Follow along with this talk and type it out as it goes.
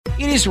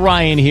It is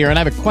Ryan here, and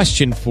I have a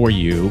question for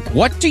you.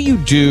 What do you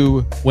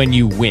do when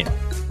you win?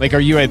 Like, are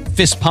you a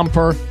fist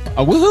pumper,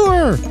 a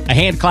woohooer, a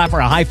hand clapper,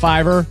 a high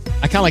fiver?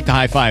 I kind of like the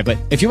high five, but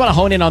if you want to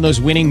hone in on those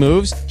winning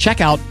moves,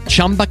 check out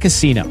Chumba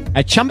Casino.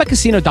 At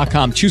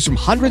ChumbaCasino.com, choose from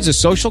hundreds of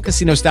social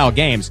casino-style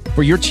games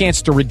for your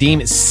chance to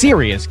redeem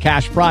serious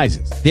cash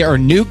prizes. There are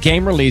new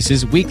game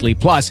releases weekly,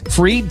 plus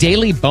free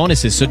daily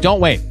bonuses. So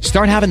don't wait.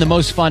 Start having the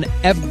most fun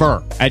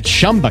ever at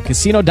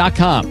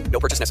ChumbaCasino.com.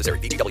 No purchase necessary.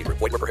 VGW. Void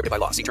where prohibited by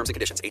law. See terms and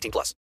conditions.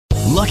 18+.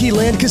 Lucky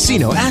Land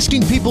Casino,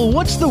 asking people,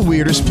 what's the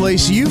weirdest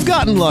place you've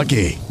gotten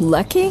lucky?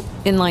 Lucky?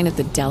 In line at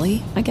the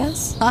deli, I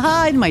guess?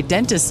 Aha, in my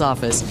dentist's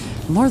office.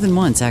 More than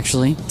once,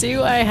 actually.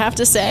 Do I have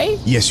to say?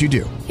 Yes, you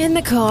do. In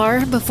the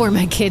car before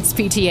my kids'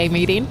 PTA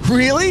meeting.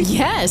 Really?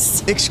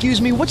 Yes. Excuse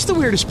me, what's the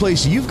weirdest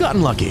place you've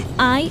gotten lucky?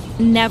 I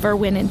never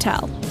win and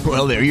tell.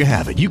 Well, there you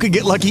have it. You can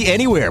get lucky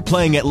anywhere,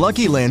 playing at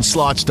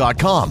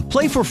LuckyLandSlots.com.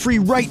 Play for free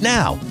right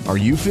now. Are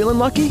you feeling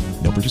lucky?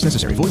 No purchase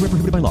necessary. Void where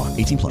prohibited by law.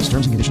 18+.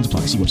 Terms and conditions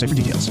apply. See website for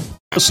details.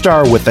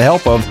 Star with the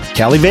help of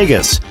Cali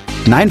Vegas.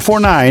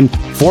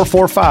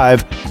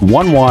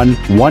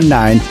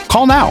 949-445-1119.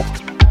 Call now.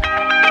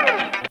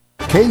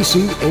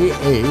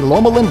 KCAA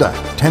Loma Linda,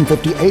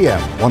 1050 AM,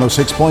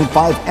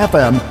 106.5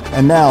 FM,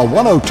 and now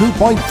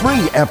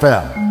 102.3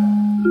 FM.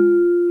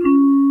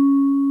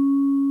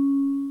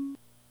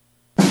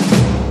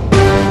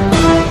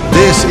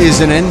 This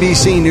is an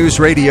NBC News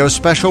Radio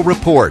special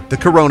report, the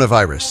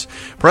coronavirus.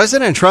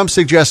 President Trump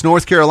suggests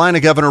North Carolina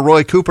Governor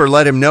Roy Cooper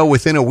let him know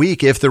within a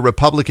week if the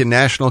Republican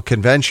National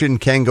Convention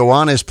can go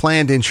on as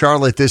planned in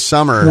Charlotte this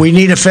summer. We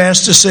need a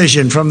fast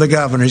decision from the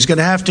governor. He's going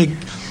to have to,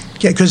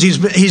 because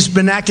he's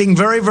been acting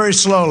very, very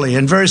slowly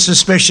and very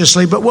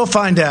suspiciously, but we'll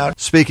find out.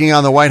 Speaking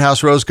on the White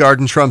House Rose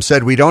Garden, Trump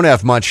said, "We don't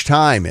have much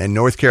time, and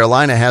North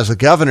Carolina has a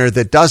governor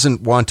that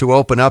doesn't want to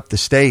open up the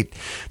state."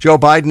 Joe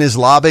Biden is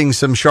lobbing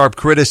some sharp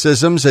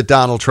criticisms at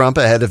Donald Trump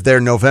ahead of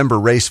their November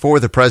race for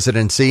the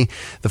presidency.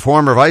 The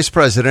former vice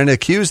president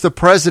accused the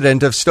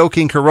president of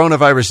stoking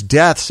coronavirus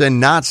deaths and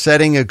not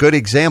setting a good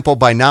example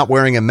by not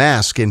wearing a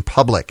mask in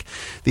public.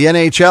 The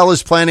NHL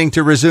is planning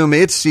to resume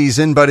its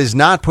season, but is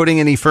not putting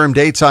any firm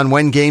dates on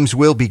when games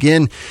will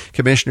begin.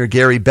 Commissioner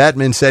Gary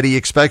Bettman said he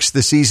expects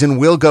the season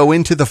will go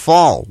into the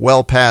fall,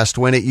 well past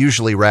when it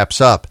usually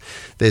wraps up.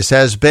 This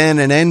has been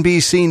an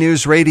NBC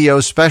News Radio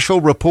special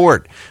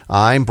report.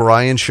 I'm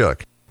Brian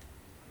Shook.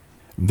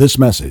 This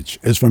message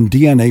is from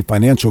DNA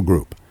Financial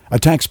Group, a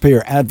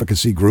taxpayer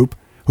advocacy group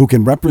who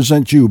can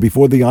represent you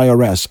before the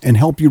IRS and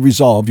help you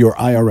resolve your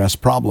IRS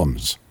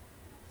problems.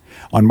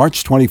 On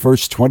March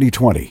 21st,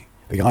 2020,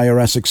 the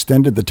IRS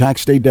extended the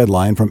tax day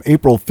deadline from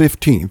April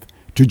 15th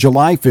to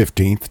July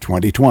 15th,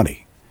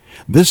 2020.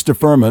 This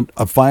deferment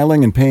of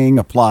filing and paying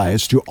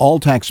applies to all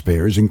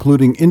taxpayers,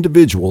 including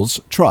individuals,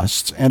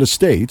 trusts and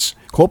estates,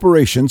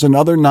 corporations, and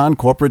other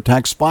non-corporate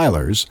tax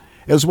filers,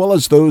 as well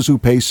as those who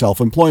pay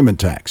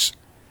self-employment tax.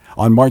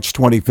 On March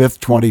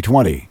 25th,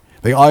 2020,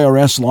 the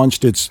IRS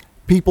launched its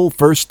People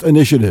First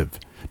initiative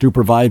to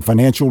provide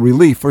financial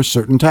relief for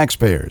certain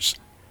taxpayers.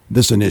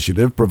 This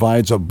initiative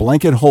provides a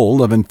blanket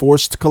hold of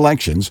enforced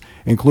collections,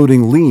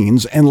 including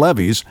liens and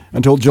levies,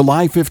 until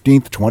July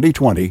 15,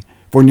 2020,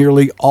 for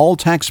nearly all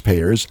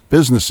taxpayers,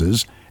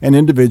 businesses, and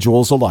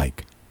individuals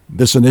alike.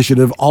 This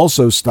initiative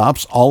also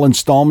stops all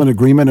installment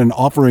agreement and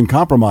offer in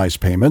compromise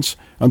payments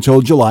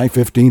until July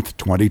 15,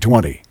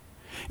 2020.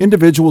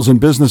 Individuals and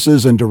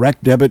businesses in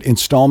direct debit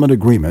installment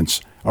agreements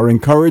are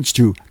encouraged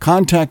to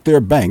contact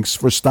their banks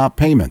for stop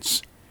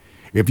payments.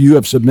 If you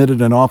have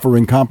submitted an offer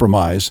in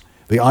compromise,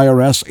 the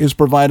IRS is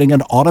providing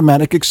an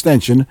automatic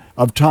extension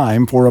of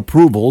time for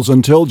approvals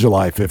until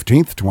July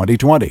 15,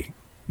 2020.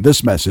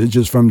 This message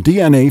is from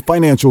DNA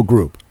Financial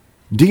Group.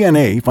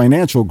 DNA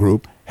Financial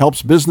Group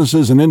helps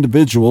businesses and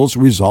individuals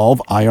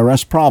resolve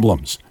IRS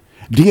problems.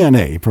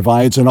 DNA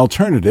provides an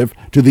alternative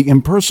to the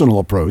impersonal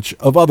approach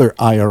of other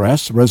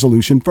IRS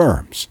resolution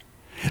firms.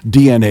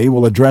 DNA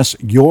will address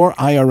your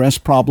IRS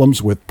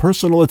problems with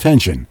personal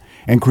attention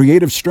and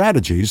creative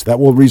strategies that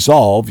will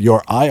resolve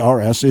your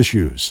IRS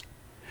issues.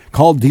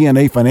 Call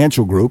DNA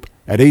Financial Group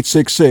at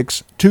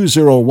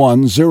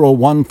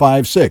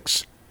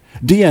 866-201-0156.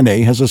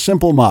 DNA has a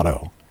simple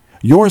motto: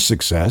 your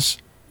success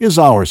is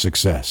our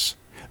success.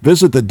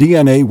 Visit the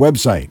DNA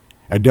website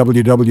at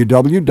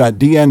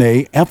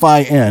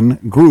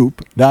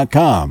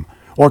www.dnafingroup.com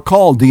or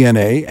call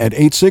DNA at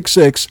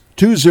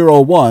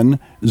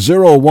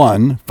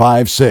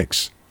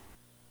 866-201-0156.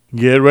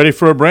 Get ready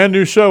for a brand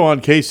new show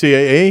on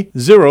KCAA,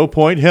 0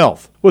 Point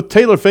Health, with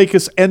Taylor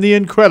Fakis and the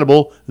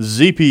incredible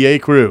ZPA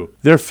crew.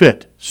 They're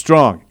fit,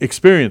 strong,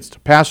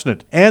 experienced,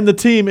 passionate, and the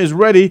team is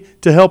ready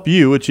to help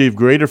you achieve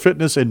greater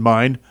fitness in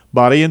mind,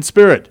 body, and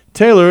spirit.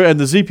 Taylor and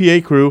the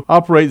ZPA crew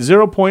operate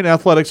 0 Point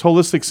Athletics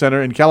Holistic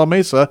Center in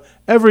Calamasa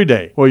every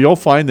day, where you'll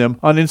find them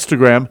on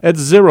Instagram at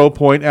 0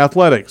 Point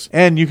Athletics.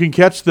 And you can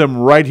catch them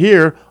right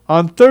here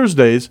on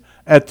Thursdays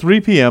at 3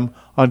 p.m.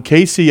 on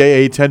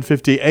KCAA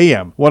 1050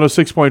 AM,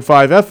 106.5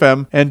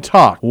 FM, and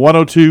Talk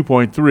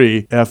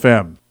 102.3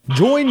 FM.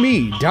 Join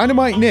me,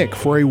 Dynamite Nick,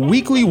 for a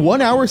weekly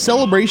 1-hour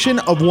celebration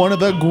of one of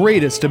the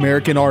greatest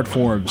American art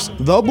forms,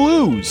 the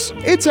blues.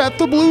 It's at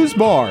the Blues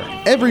Bar.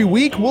 Every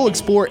week, we'll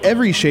explore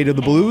every shade of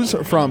the blues,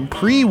 from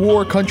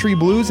pre-war country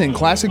blues and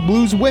classic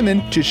blues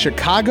women to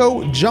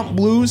Chicago, jump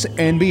blues,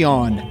 and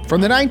beyond.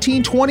 From the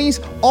 1920s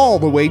all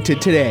the way to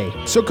today.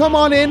 So come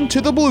on in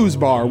to the Blues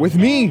Bar with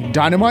me,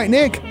 Dynamite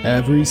Nick,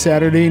 every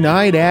Saturday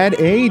night at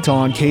 8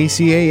 on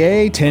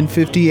KCAA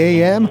 1050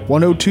 AM,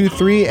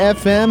 102.3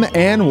 FM,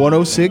 and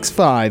 106.5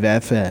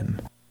 FM.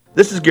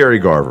 This is Gary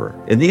Garver.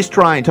 In these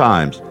trying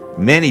times,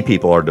 many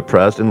people are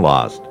depressed and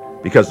lost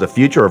because the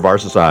future of our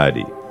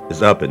society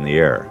is up in the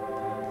air.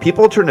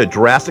 People turn to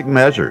drastic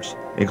measures,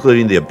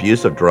 including the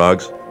abuse of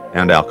drugs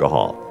and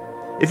alcohol.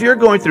 If you're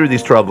going through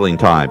these troubling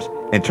times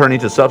and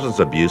turning to substance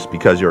abuse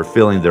because you're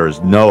feeling there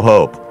is no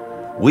hope,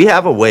 we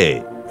have a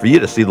way for you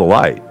to see the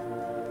light.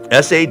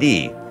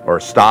 SAD, or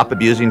Stop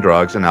Abusing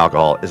Drugs and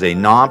Alcohol, is a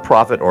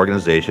non-profit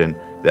organization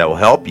that will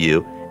help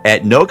you,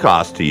 at no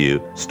cost to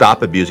you,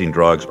 stop abusing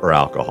drugs or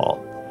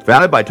alcohol.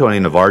 Founded by Tony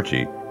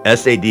Navarchi,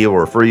 SAD will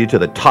refer you to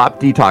the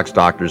top detox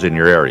doctors in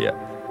your area.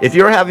 If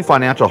you're having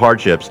financial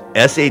hardships,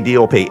 SAD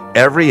will pay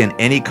every and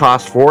any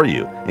cost for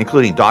you,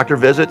 including doctor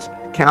visits,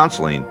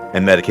 counseling,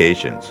 and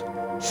medications.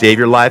 Save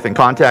your life and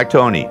contact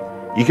Tony.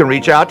 You can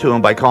reach out to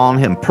him by calling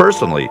him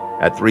personally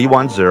at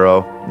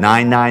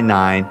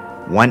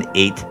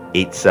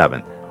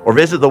 310-999-1887 or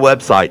visit the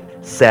website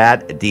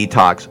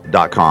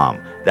saddetox.com.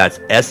 That's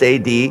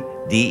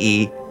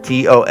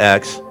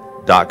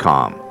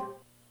SADDETOX.com.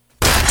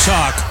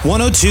 Talk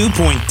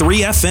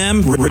 102.3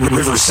 FM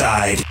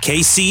Riverside.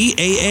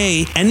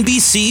 KCAA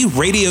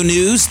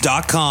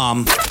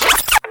NBCRadioNews.com.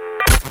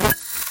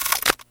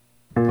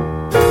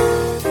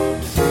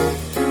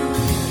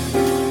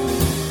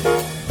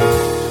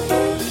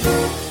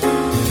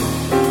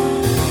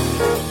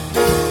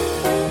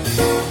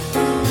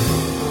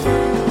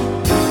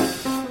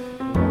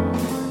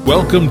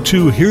 Welcome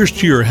to Here's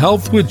to Your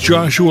Health with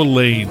Joshua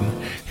Lane.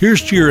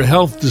 Here's to Your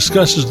Health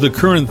discusses the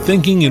current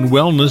thinking in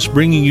wellness,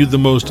 bringing you the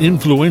most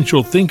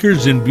influential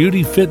thinkers in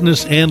beauty,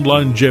 fitness, and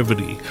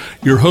longevity.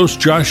 Your host,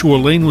 Joshua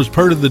Lane, was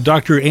part of the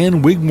Dr.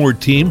 Ann Wigmore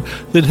team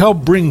that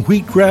helped bring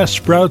wheatgrass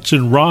sprouts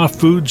and raw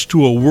foods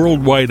to a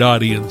worldwide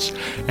audience.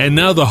 And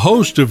now the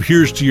host of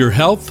Here's to Your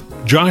Health,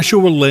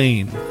 Joshua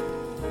Lane.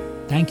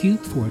 Thank you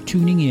for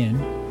tuning in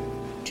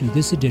to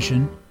this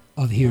edition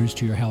of Here's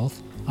to Your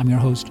Health. I'm your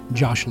host,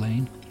 Josh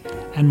Lane,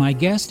 and my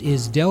guest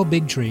is Del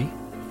Bigtree.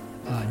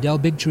 Del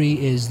Bigtree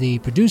is the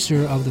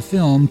producer of the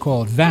film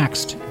called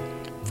Vaxxed,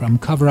 From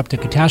Cover Up to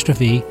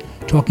Catastrophe,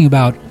 talking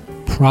about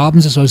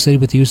problems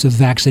associated with the use of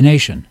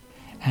vaccination.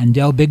 And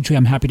Del Bigtree,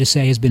 I'm happy to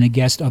say, has been a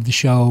guest of the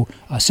show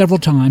several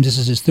times. This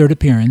is his third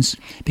appearance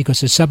because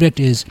the subject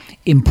is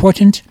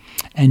important,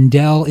 and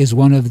Del is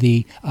one of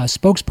the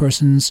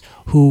spokespersons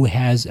who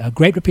has a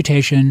great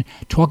reputation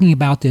talking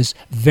about this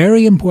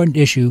very important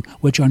issue,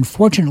 which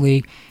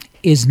unfortunately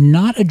is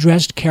not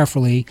addressed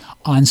carefully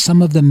on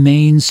some of the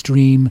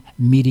mainstream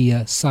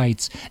media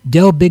sites.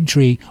 Del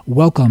Bigtree,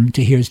 welcome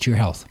to Here's to Your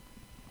Health.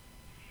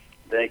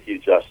 Thank you,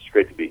 Josh. It's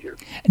great to be here.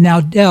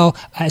 Now, Del,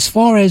 as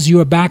far as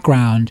your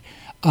background,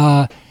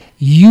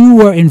 you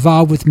were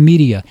involved with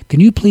media. Can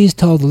you please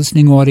tell the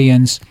listening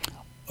audience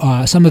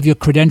some of your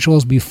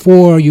credentials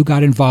before you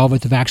got involved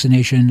with the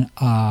vaccination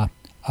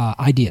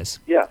ideas?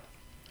 Yeah.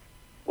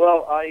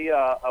 Well,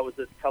 I was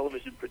a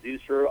television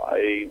producer.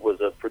 I was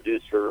a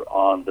producer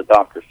on the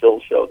Dr. Phil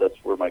show. That's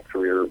where my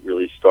career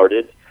really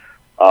started.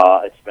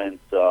 I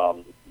spent,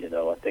 I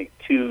think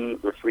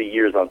 2 or 3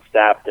 years on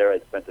staff there. I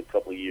spent a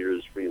couple of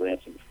years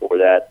freelancing before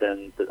that.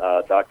 Then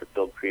Dr.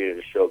 Phil created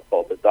a show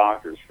called The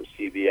Doctors for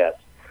CBS,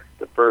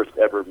 the first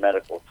ever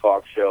medical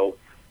talk show.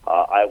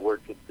 I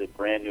worked with the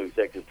brand new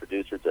executive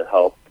producer to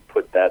help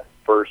put that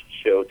first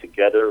show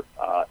together.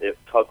 It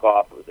took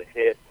off. It was a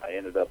hit. I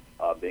ended up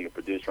being a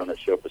producer on that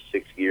show for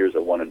 6 years. I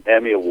won an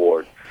Emmy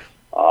Award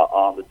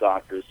on The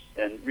Doctors,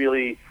 and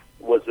really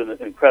was an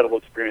incredible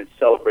experience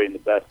celebrating the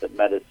best that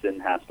medicine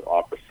has to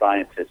offer,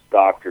 scientists,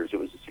 doctors. It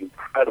was this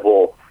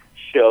incredible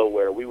show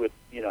where we would,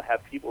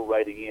 have people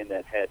writing in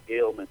that had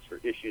ailments or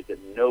issues that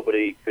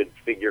nobody could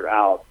figure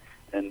out,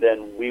 and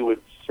then we would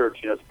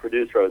search, as a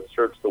producer, I would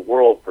search the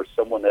world for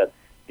someone that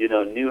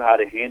knew how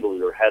to handle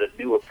it or had a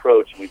new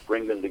approach, and we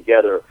bring them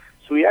together.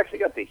 So we actually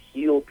got to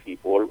heal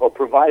people or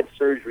provide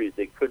surgeries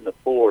they couldn't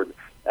afford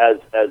as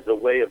a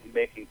way of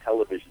making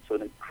television. So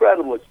an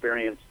incredible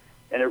experience,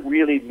 and it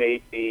really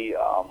made me,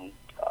 a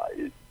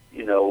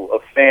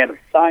fan of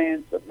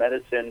science, of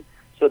medicine.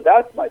 So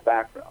that's my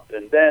background.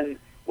 And then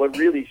what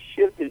really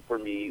shifted for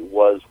me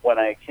was when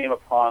I came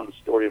upon the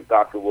story of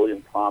Dr.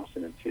 William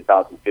Thompson in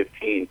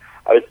 2015.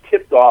 I was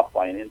tipped off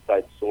by an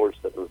inside source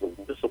that there was a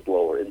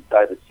whistleblower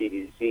inside the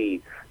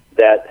CDC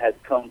that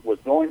was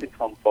going to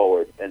come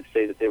forward and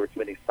say that they were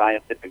committing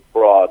scientific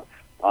fraud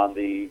on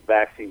the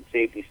vaccine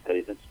safety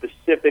studies, and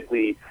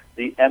specifically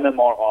the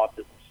MMR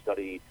autism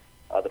study,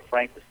 the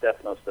Frank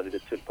DiStefano study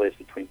that took place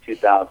between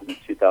 2000 and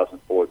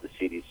 2004 at the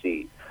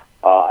CDC.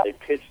 I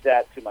pitched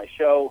that to my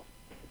show.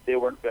 they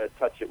weren't going to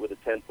touch it with a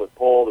 10-foot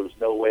pole. There was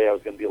no way I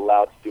was going to be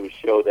allowed to do a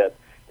show that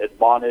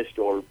admonished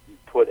or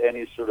put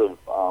any sort of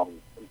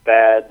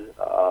bad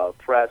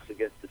press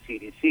against the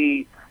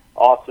CDC.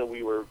 Also,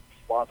 we were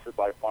sponsored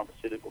by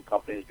pharmaceutical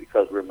companies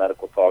because we're a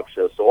medical talk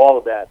show. So all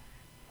of that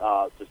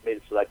just made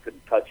it so that I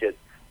couldn't touch it.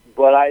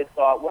 But I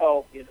thought,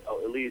 well,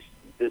 at least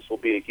this will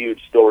be a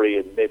huge story,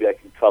 and maybe I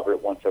can cover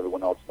it once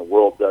everyone else in the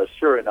world does.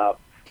 Sure enough,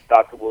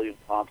 Dr. William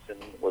Thompson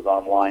was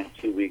online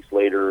 2 weeks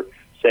later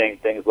saying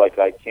things like,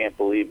 I can't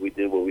believe we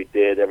did what we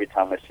did. Every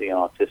time I see an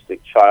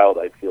autistic child,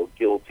 I feel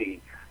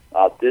guilty.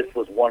 This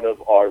was one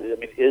of our,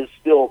 is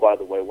still, by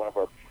the way, one of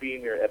our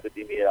premier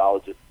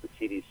epidemiologists at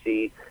the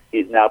CDC.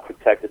 He's now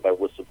protected by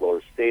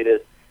whistleblower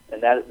status,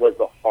 and that was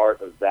the heart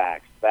of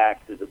VAX.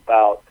 VAX is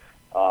about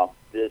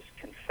this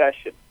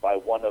confession by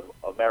one of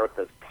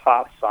America's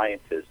top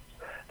scientists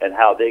and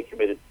how they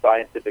committed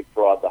scientific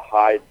fraud to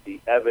hide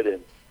the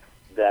evidence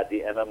that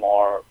the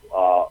MMR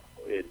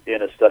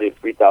in a study of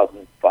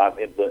 3,005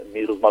 in the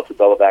measles, mumps,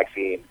 rubella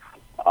vaccine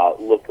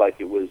looked like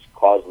it was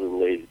causally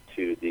related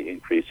to the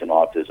increase in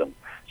autism.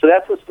 So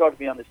that's what started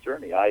me on this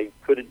journey. I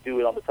couldn't do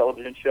it on the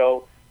television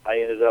show. I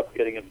ended up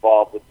getting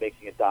involved with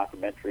making a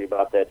documentary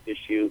about that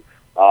issue,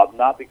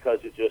 not because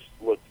it just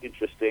looked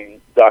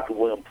interesting. Dr.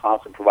 William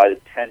Thompson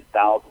provided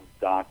 10,000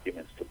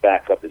 documents to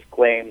back up his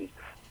claims.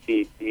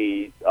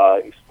 He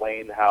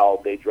explained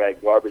how they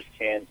dragged garbage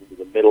cans into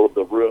the middle of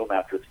the room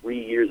after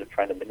 3 years of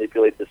trying to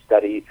manipulate the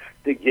study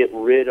to get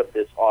rid of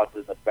this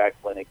autism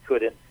fact when they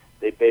couldn't.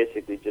 They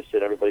basically just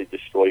said, everybody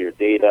destroy your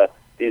data.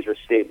 These are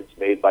statements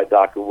made by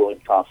Dr. William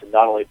Thompson,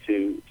 not only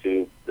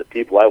to the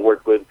people I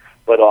worked with,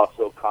 but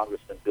also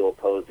Congressman Bill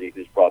Posey,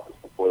 who's brought this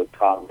before the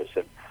Congress.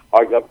 And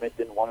our government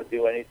didn't want to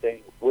do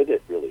anything with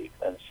it, really.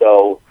 And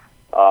so,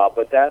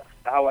 but that's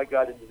how I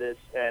got into this.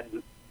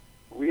 And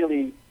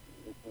really,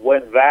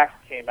 when VAX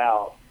came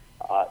out,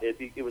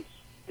 it was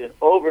an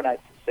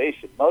overnight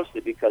sensation,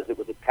 mostly because it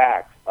was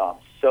attacked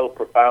so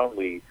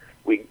profoundly.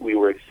 We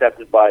were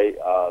accepted by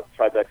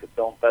Tribeca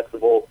Film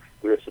Festival.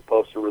 We were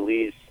supposed to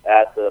release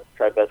at the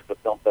Tribeca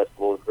Film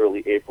Festival in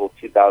early April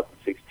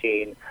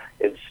 2016.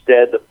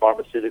 Instead, the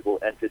pharmaceutical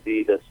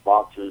entity that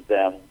sponsors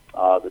them,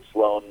 the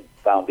Sloan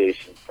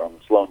Foundation from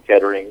Sloan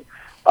Kettering,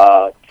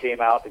 came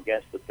out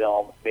against the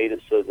film, made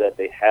it so that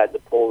they had to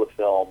pull the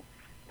film.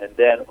 And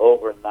then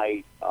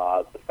overnight,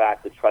 the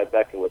fact that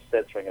Tribeca was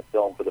censoring a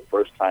film for the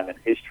first time in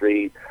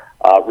history,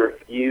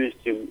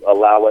 refused to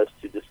allow us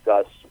to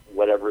discuss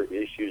whatever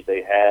issues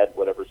they had,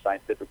 whatever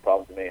scientific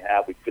problems they may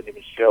have. We couldn't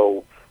even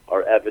show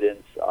our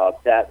evidence.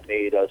 That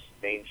made us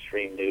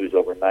mainstream news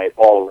overnight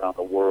all around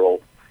the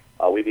world.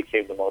 We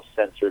became the most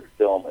censored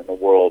film in the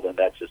world, and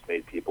that just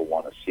made people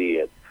want to see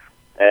it.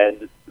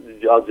 And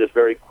I'll just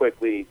very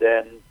quickly,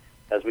 then,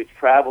 as we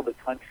traveled the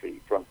country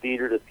from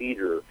theater to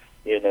theater,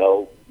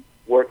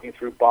 working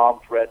through bomb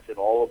threats and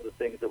all of the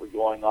things that were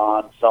going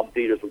on, some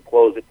theaters would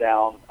close it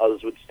down,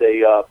 others would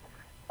stay up.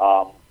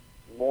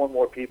 More and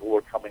more people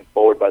were coming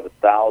forward by the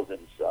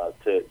thousands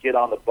to get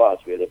on the bus.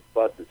 We had a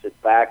bus that said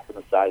VAX on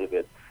the side of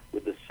it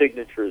with the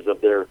signatures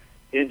of their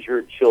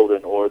injured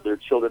children or their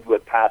children who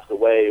had passed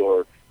away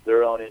or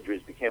their own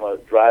injuries. Became a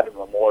driving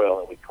memorial,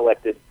 and we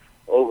collected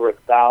over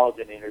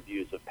 1,000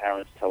 interviews of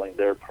parents telling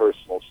their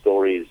personal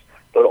stories.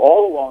 But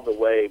all along the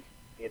way,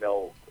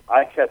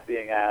 I kept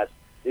being asked,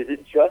 is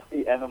it just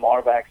the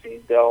MMR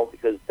vaccine, Del?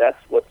 Because that's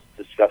what's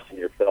discussed in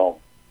your film.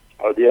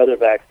 Are the other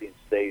vaccines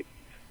safe?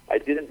 I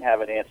didn't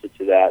have an answer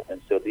to that,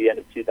 and so at the end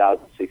of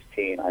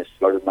 2016, I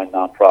started my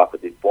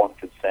nonprofit, the Informed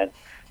Consent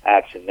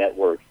Action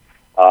Network.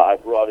 I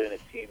brought in a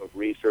team of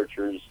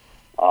researchers,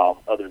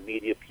 other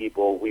media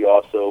people. We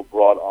also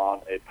brought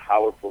on a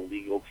powerful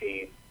legal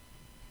team,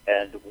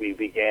 and we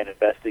began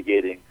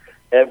investigating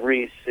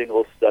every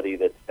single study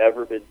that's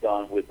ever been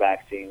done with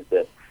vaccines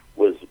that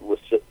was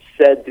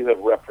said to have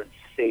referenced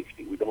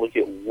safety. We've been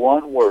looking at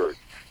one word.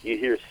 You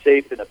hear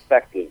safe and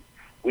effective.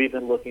 We've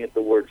been looking at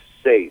the word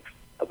safe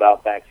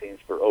about vaccines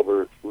for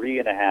over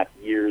 3.5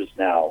 years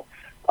now,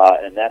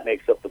 and that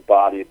makes up the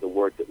body of the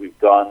work that we've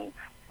done.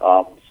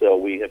 So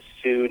we have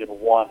sued and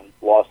won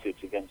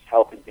lawsuits against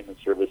Health and Human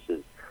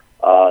Services,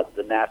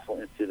 the National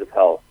Institute of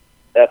Health,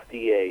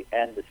 FDA,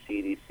 and the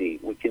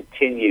CDC. We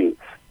continue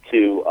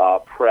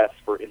to press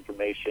for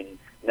information,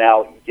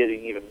 now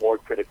getting even more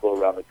critical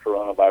around the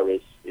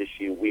coronavirus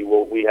issue.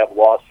 We have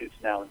lawsuits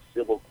now in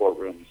civil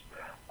courtrooms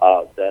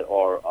that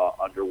are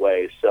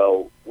underway.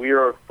 So we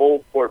are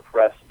full court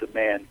press to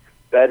demand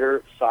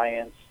better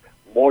science,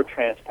 more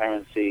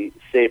transparency,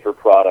 safer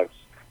products.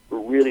 We're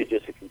really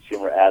just a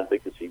consumer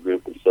advocacy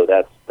group, and so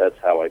that's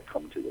how I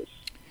come to this.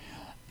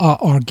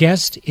 Our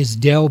guest is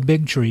Del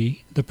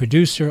Bigtree, the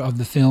producer of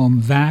the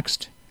film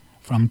Vaxxed,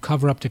 From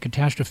Cover-Up to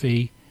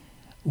Catastrophe,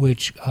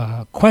 which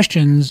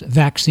questions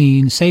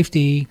vaccine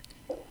safety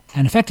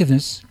and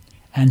effectiveness,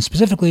 and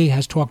specifically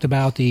has talked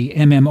about the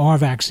MMR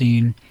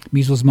vaccine,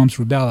 measles, mumps,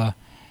 rubella,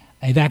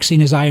 a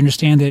vaccine, as I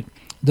understand it,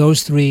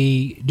 those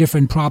three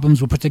different problems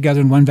were put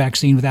together in one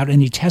vaccine without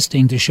any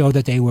testing to show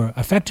that they were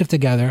effective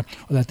together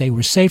or that they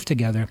were safe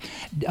together.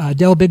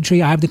 Del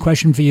Bigtree, I have the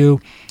question for you.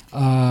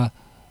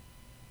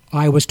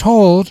 I was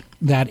told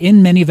that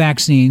in many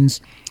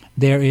vaccines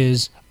there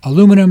is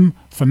aluminum,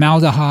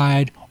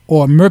 formaldehyde,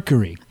 or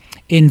mercury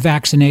in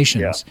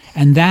vaccinations. Yeah.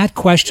 And that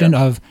question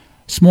of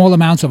small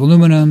amounts of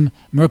aluminum,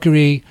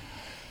 mercury,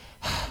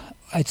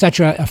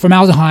 etc.,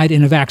 formaldehyde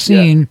in a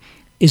vaccine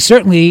is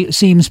certainly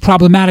seems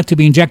problematic to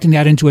be injecting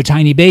that into a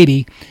tiny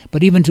baby,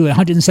 but even to a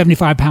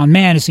 175-pound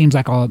man, it seems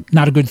like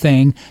not a good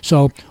thing.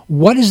 So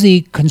what is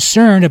the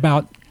concern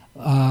about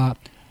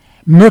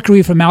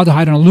mercury,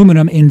 formaldehyde, and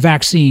aluminum in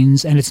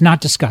vaccines, and it's not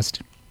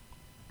discussed?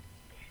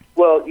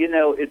 Well,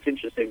 it's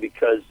interesting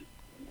because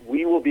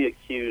we will be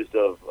accused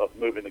of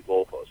moving the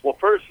goalposts. Well,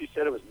 first you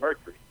said it was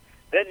mercury.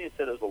 Then you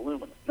said it was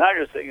aluminum. Now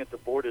you're saying it's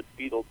aborted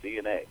fetal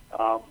DNA.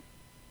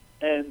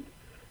 And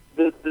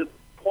the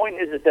point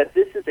is that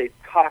this is a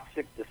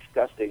toxic,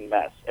 disgusting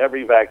mess.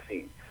 Every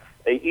vaccine.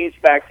 Each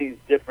vaccine is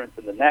different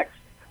than the next.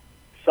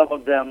 Some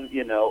of them,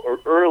 or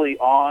early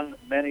on,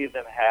 many of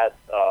them had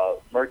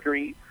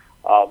mercury.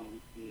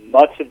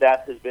 Much of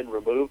that has been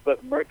removed,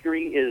 but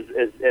mercury is,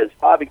 as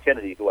Bobby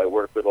Kennedy, who I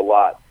work with a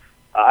lot,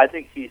 I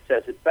think he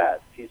says it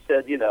best. He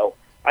said,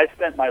 I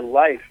spent my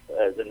life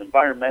as an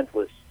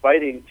environmentalist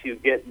fighting to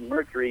get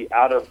mercury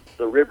out of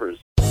the rivers.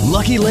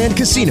 Lucky Land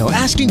Casino,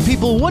 asking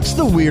people, what's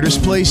the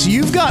weirdest place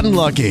you've gotten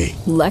lucky?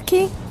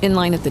 Lucky? In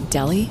line at the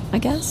deli, I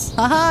guess?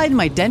 Aha, in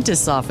my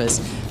dentist's office.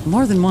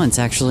 More than once,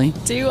 actually.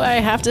 Do I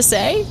have to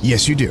say?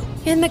 Yes, you do.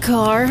 In the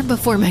car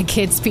before my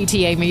kids'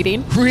 PTA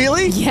meeting.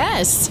 Really?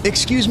 Yes.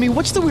 Excuse me,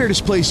 what's the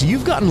weirdest place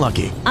you've gotten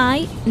lucky?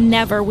 I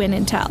never win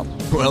and tell.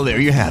 Well, there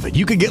you have it.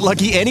 You can get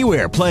lucky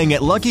anywhere, playing at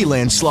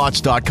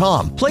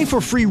LuckyLandSlots.com. Play for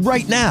free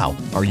right now.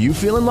 Are you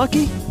feeling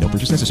lucky? No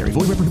purchase necessary.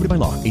 Void where prohibited by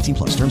law. 18+.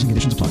 Terms and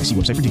conditions apply. See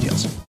website for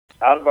details.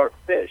 Out of our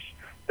fish,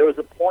 there was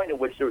a point at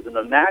which there was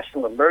a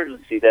national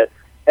emergency that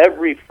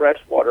every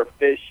freshwater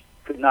fish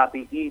could not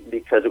be eaten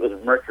because it was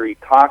mercury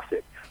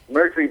toxic.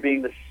 Mercury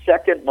being the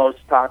second most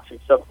toxic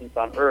substance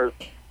on Earth.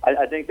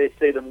 I think they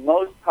say the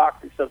most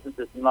toxic substance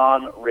is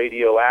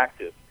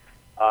non-radioactive.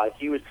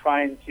 He was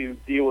trying to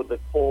deal with the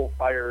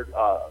coal-fired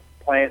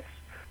plants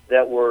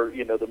that were,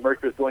 the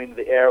mercury was going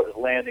into the air, it was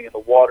landing in the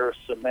water,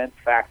 cement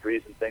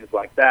factories and things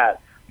like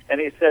that. And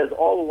he says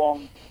all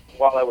along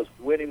while I was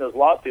winning those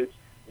lawsuits,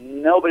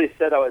 nobody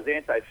said I was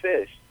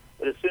anti-fish.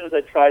 But as soon as I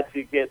tried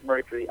to get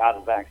mercury out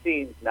of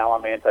vaccines, now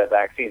I'm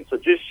anti-vaccine. So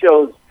it just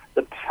shows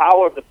the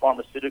power of the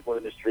pharmaceutical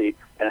industry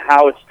and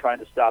how it's trying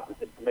to stop this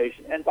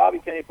information. And Bobby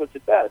Kennedy puts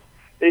it best.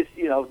 They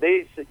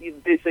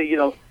say,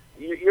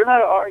 you're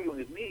not arguing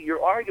with me.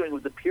 You're arguing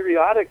with the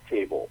periodic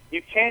table.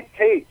 You can't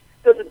take.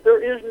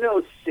 There is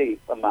no safe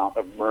amount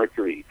of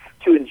mercury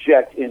to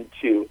inject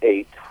into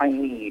a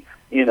tiny,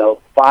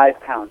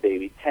 5-pound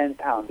baby,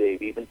 10-pound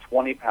baby, even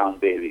 20-pound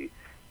baby.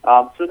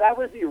 So that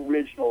was the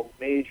original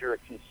major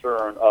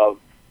concern of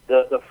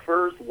the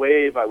first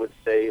wave, I would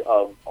say,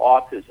 of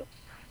autism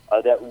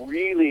that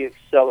really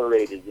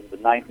accelerated in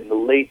the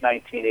late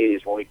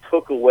 1980s when we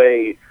took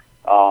away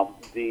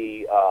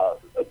the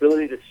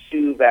ability to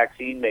sue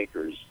vaccine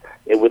makers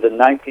with the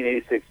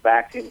 1986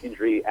 Vaccine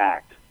Injury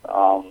Act.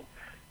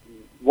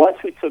 Once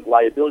we took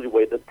liability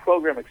away, the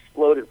program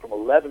exploded from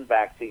 11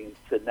 vaccines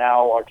to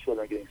now our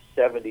children are getting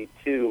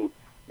 72.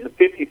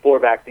 54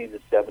 vaccines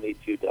and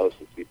 72 doses.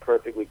 To be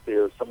perfectly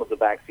clear, some of the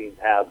vaccines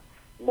have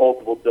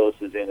multiple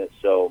doses in it.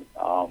 So,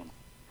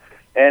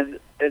 and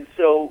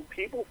so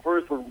people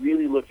first were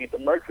really looking at the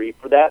mercury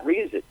for that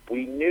reason.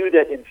 We knew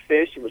that in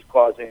fish it was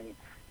causing,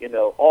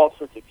 all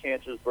sorts of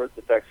cancers, birth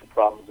defects, and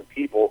problems in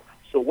people.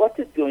 So what's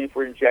it doing if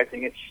we're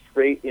injecting it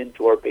straight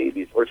into our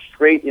babies or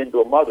straight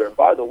into a mother? And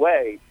by the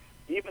way,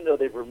 even though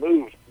they've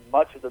removed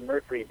much of the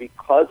mercury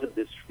because of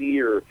this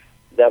fear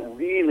that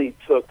really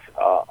took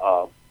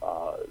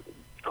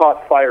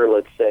caught fire,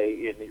 let's say,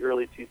 in the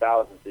early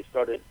 2000s, they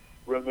started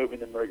removing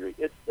the mercury.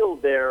 It's still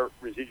there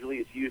residually.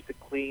 It's used to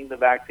clean the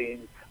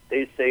vaccines.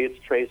 They say it's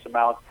trace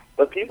amounts.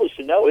 But people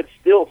should know it's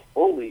still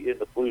fully in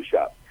the flu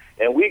shot.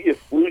 And we give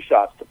flu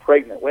shots to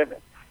pregnant women.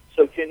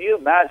 So can you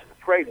imagine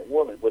a pregnant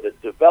woman with a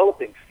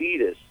developing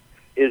fetus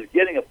is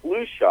getting a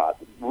flu shot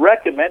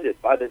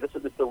recommended by this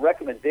is the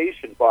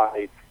recommendation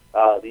by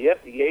the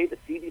FDA, the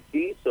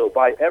CDC, so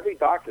by every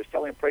doctor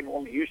telling a pregnant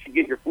woman you should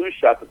get your flu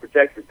shot to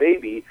protect your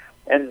baby,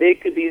 and they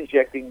could be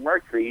injecting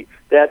mercury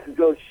that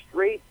goes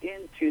straight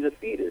into the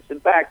fetus. In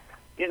fact,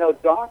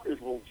 doctors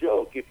will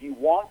joke, if you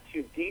want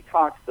to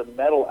detox the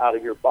metal out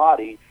of your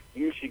body,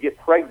 you should get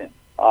pregnant.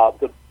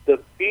 The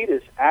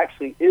fetus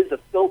actually is a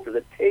filter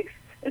that takes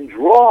and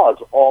draws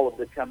all of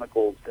the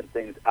chemicals and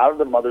things out of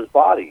the mother's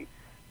body.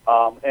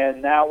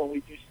 And now when we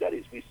do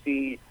studies, we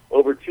see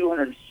over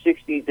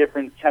 260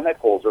 different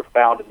chemicals are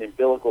found in the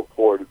umbilical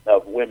cord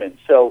of women.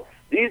 So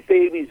these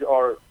babies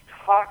are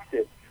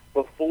toxic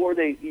before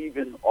they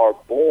even are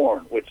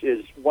born, which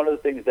is one of the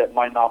things that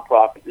my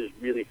nonprofit is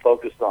really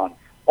focused on.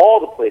 All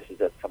the places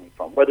that's coming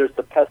from, whether it's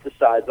the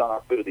pesticides on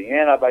our food, the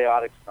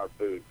antibiotics in our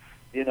food,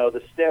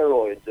 the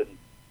steroids and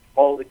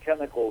all the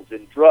chemicals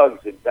and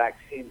drugs and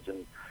vaccines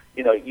and,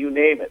 you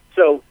name it.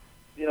 So,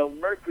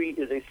 mercury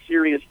is a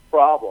serious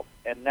problem.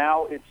 and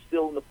now it's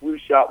still in the flu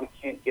shot. We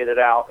can't get it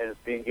out, and it's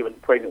being given to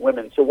pregnant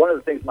women. So one of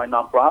the things my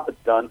nonprofit's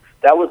done,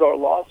 that was our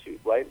lawsuit,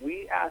 right?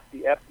 We asked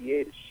the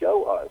FDA to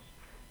show us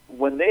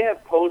when they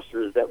have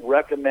posters that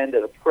recommend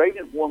that a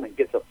pregnant woman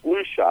gets a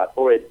flu shot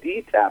or a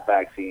DTaP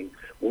vaccine,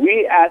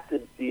 we asked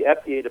the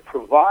FDA to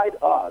provide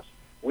us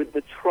with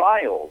the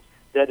trials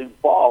that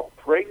involve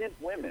pregnant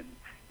women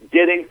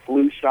getting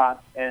flu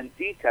shots and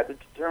DTaP to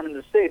determine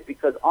the safe,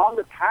 because on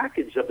the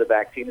package of the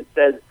vaccine it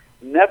says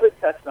never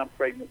test on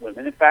pregnant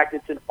women. In fact,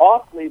 it's an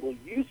off-label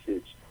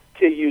usage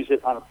to use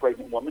it on a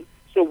pregnant woman.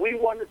 So we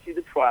wanted to see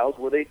the trials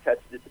where they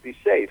tested it to be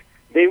safe.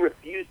 They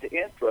refused to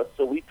answer us,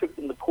 so we took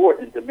them to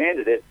court and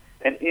demanded it.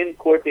 And in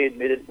court, they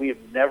admitted we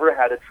have never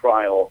had a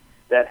trial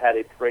that had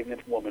a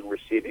pregnant woman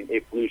receiving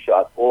a flu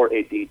shot or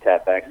a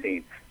DTaP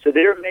vaccine. So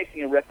they're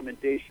making a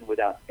recommendation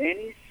without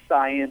any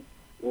science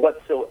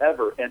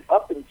whatsoever. And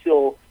up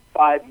until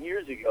 5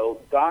 years ago,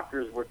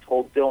 doctors were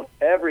told don't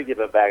ever give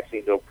a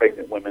vaccine to a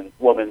pregnant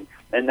woman,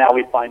 and now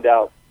we find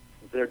out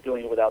they're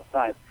doing it without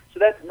science. So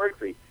that's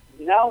mercury.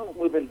 Now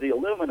we move into the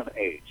aluminum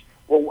age.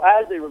 Well,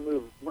 as they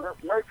remove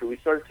mercury, we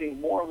started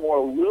seeing more and more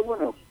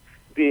aluminum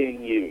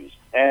being used.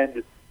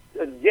 And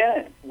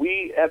again,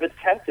 we have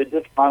attempted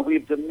to find,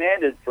 we've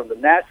demanded from the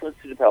National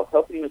Institute of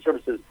Health and Human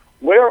Services,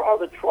 where are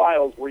the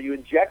trials where you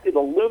injected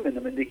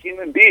aluminum into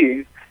human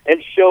beings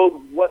and showed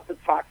what the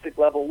toxic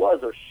level was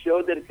or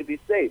showed that it could be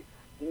safe?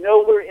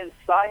 Nowhere in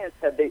science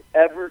have they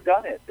ever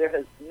done it. There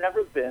has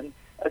never been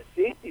a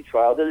safety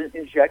trial that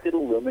injected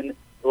aluminum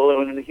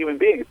into human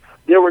beings.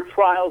 There were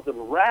trials of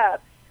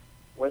rats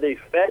where they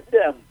fed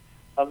them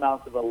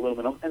amounts of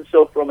aluminum, and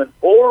so from an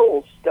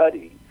oral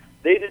study,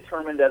 they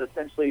determined that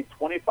essentially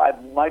 25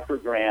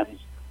 micrograms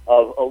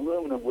of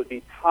aluminum would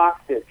be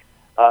toxic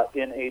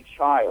in a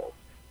child.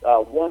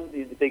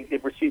 They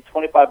received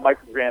 25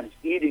 micrograms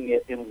eating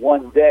it in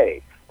one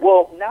day.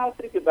 Well, now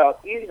think about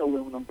eating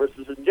aluminum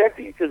versus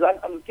injecting it, because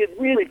I'm getting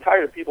really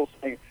tired of people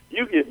saying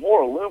you get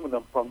more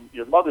aluminum from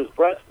your mother's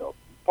breast milk,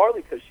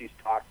 partly because she's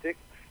toxic,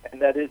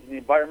 and that is in the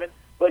environment,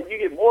 but you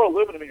get more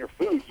aluminum in your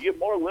food. You get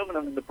more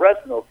aluminum in the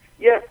breast milk.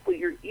 Yes, but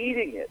you're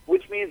eating it,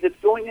 which means it's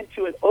going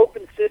into an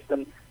open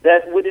system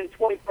that within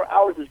 24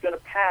 hours is going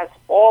to pass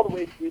all the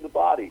way through the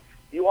body.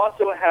 You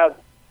also have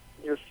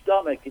your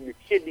stomach and your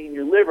kidney and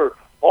your liver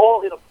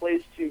all in a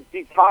place to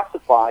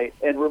detoxify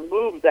and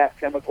remove that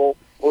chemical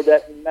or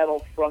that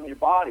metal from your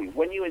body.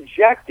 When you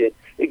inject it,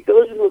 it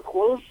goes into a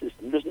closed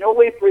system. There's no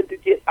way for it to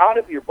get out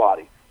of your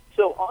body.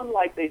 So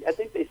unlike, I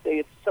think they say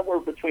it's somewhere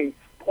between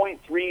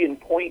 0.3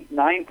 and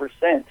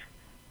 0.9%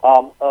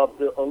 of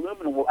the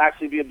aluminum will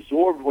actually be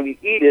absorbed when you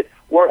eat it,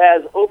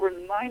 whereas over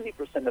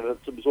 90% of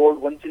it's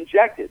absorbed when it's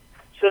injected.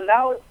 So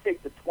now let's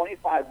take the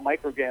 25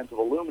 micrograms of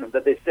aluminum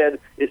that they said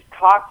is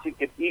toxic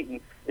if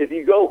eaten. If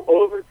you go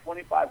over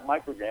 25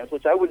 micrograms,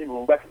 which I wouldn't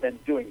even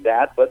recommend doing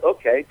that, but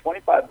okay,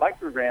 25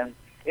 micrograms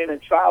in a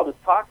child is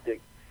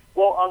toxic.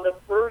 Well, on the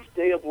first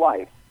day of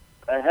life,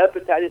 a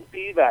hepatitis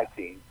B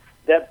vaccine,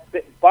 that,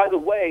 by the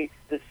way,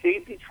 the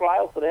safety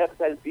trial for the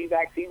hepatitis B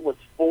vaccine was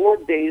 4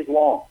 days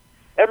long.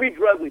 Every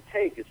drug we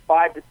take is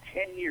 5 to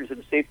 10 years in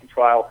a safety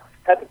trial.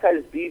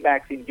 Hepatitis B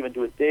vaccine given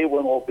to a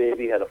day-one-old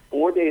baby had a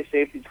 4-day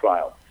safety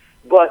trial.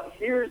 But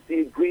here's the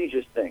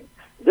egregious thing.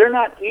 They're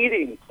not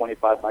eating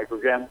 25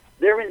 micrograms.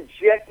 They're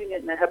injecting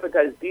it in a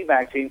hepatitis B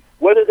vaccine,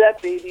 whether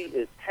that baby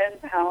is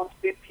 10 pounds,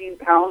 15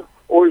 pounds,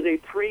 or is a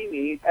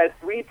preemie at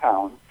 3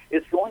 pounds.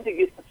 It's going to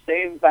get the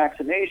same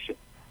vaccination.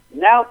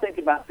 Now think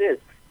about this.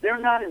 They're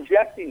not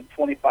injecting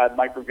 25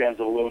 micrograms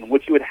of aluminum,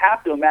 which you would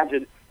have to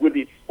imagine would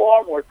be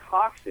far more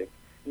toxic,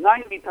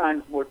 90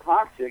 times more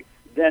toxic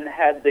than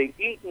had they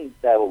eaten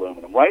that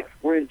aluminum, right?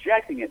 We're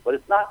injecting it, but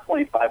it's not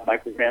 25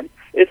 micrograms.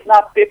 It's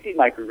not 50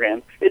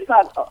 micrograms. It's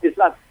not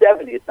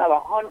 70. It's not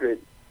 100.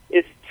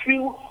 It's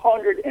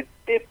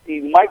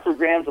 250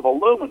 micrograms of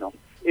aluminum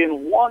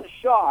in one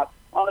shot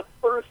on the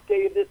first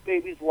day of this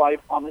baby's life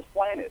on this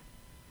planet.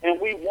 And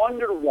we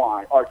wonder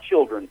why our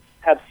children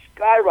have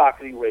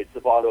skyrocketing rates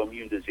of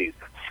autoimmune disease,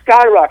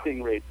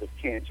 skyrocketing rates of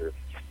cancer,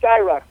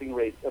 skyrocketing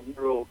rates of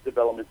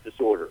neurodevelopment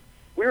disorder.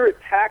 We're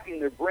attacking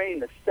their brain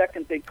the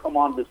second they come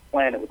on this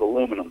planet with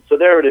aluminum. So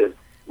there it is.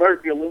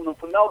 Mercury, aluminum,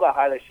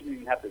 formaldehyde, I shouldn't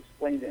even have to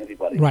explain to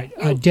anybody. Right.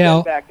 We'll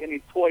Del, send back any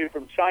toy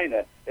from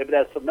China if it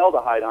has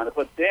formaldehyde on it,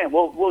 but damn,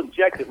 we'll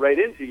inject it right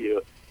into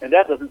you, and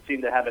that doesn't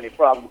seem to have any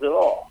problems at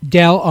all.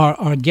 Del,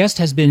 our guest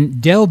has been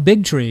Del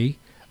Bigtree,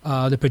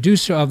 the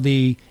producer of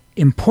the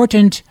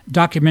important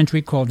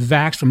documentary called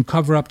Vax, From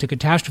Cover Up to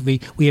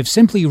Catastrophe. We have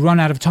simply run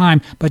out of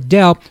time, but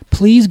Del,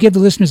 please give the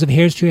listeners of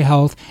Here's to Your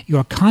Health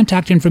your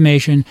contact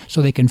information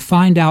so they can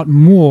find out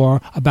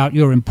more about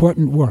your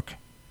important work.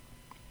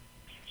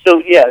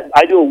 So, yeah,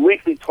 I do a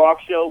weekly talk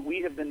show.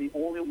 We have been the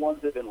only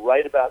ones that have been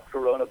right about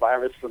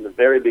coronavirus from the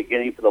very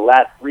beginning for the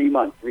last 3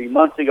 months. 3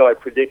 months ago, I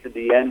predicted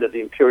the end of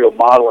the imperial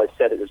model. I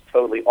said it was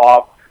totally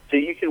off. So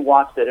you can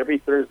watch that every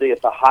Thursday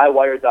at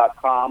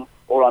thehighwire.com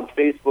or on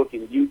Facebook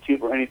and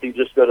YouTube or anything.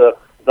 Just go to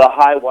The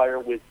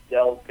Highwire with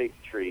Del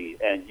Bigtree,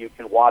 and you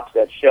can watch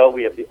that show.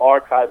 We have the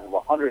archive of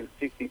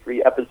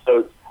 163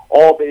 episodes,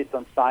 all based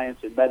on science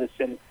and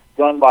medicine.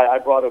 I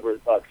brought over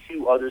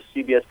 2 other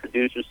CBS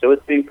producers, so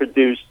it's being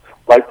produced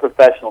like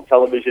professional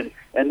television.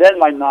 And then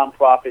my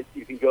nonprofit,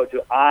 you can go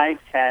to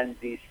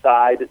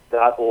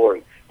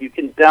ICanDecide.org. You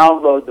can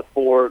download the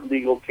 4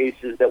 legal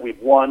cases that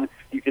we've won.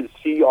 You can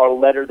see our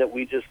letter that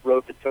we just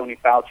wrote to Tony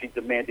Fauci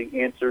demanding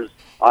answers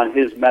on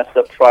his messed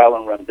up trial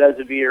on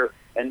remdesivir.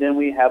 And then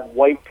we have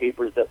white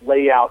papers that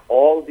lay out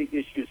all of the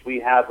issues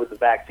we have with the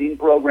vaccine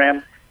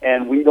program.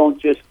 And we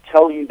don't just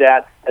tell you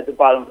that at the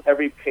bottom of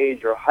every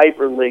page or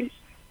hyperlinks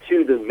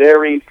to the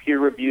very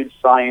peer-reviewed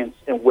science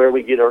and where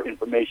we get our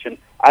information.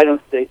 I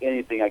don't say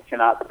anything I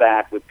cannot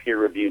back with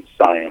peer-reviewed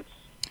science.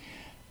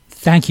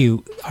 Thank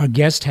you. Our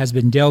guest has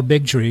been Del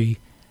Bigtree,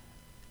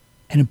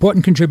 an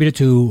important contributor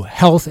to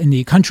health in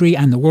the country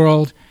and the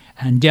world.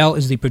 And Del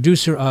is the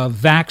producer of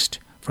Vaxxed,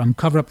 From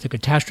Cover-Up to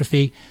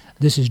Catastrophe.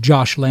 This is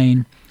Josh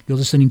Lane. You're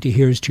listening to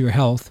Here's to Your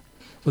Health.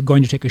 We're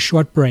going to take a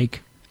short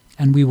break,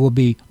 and we will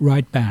be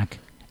right back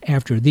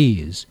after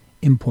these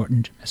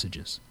important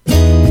messages.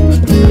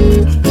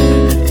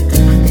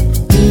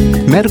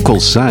 Medical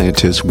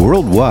scientists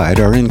worldwide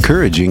are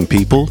encouraging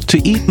people to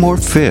eat more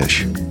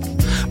fish.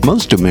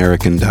 Most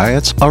American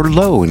diets are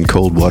low in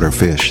cold water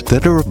fish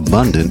that are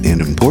abundant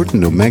in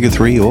important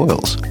omega-3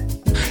 oils.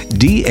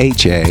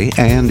 DHA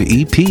and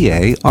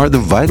EPA are the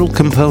vital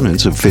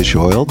components of fish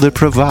oil that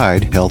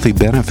provide healthy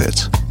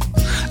benefits.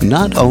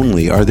 Not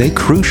only are they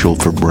crucial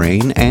for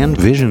brain and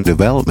vision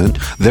development,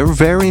 they're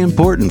very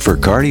important for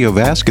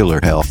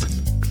cardiovascular health.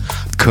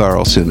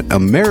 Carlson,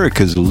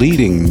 America's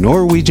leading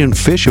Norwegian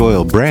fish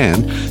oil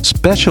brand,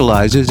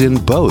 specializes in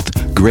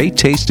both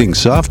great-tasting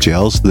soft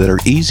gels that are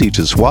easy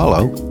to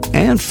swallow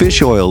and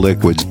fish oil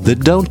liquids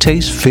that don't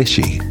taste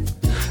fishy.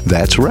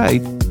 That's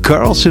right,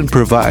 Carlson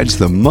provides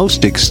the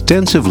most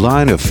extensive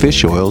line of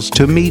fish oils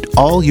to meet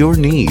all your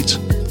needs.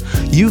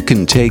 You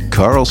can take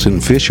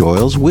Carlson fish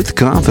oils with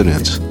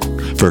confidence,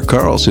 for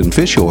Carlson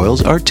fish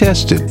oils are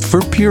tested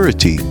for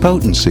purity,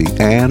 potency,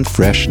 and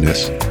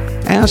freshness.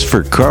 Ask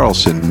for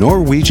Carlson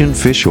Norwegian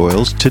fish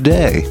oils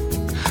today.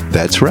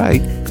 That's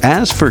right,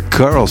 ask for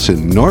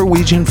Carlson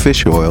Norwegian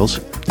fish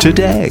oils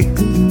today.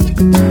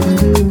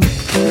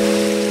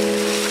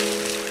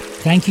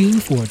 Thank you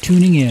for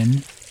tuning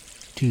in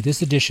to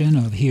this edition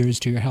of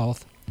Here's to Your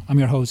Health. I'm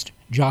your host,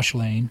 Josh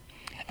Lane,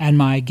 and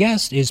my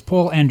guest is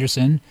Paul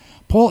Anderson.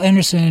 Paul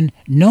Anderson,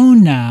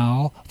 known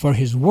now for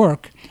his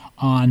work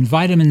on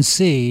vitamin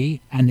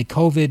C and the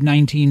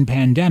COVID-19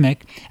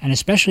 pandemic, and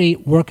especially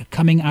work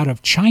coming out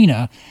of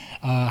China,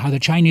 how the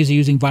Chinese are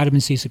using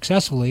vitamin C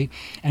successfully.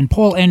 And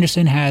Paul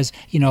Anderson has,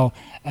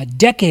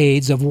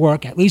 decades of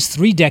work, at least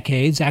 3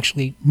 decades,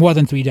 actually more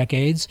than 3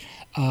 decades,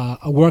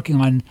 working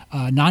on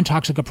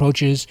non-toxic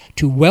approaches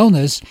to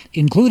wellness,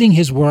 including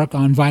his work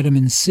on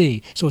vitamin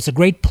C. So it's a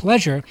great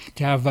pleasure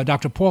to have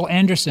Dr. Paul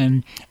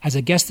Anderson as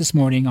a guest this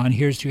morning on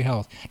Here's to Your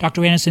Health.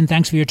 Dr. Anderson,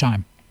 thanks for your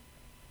time.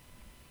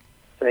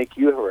 Thank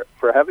you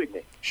for having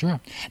me.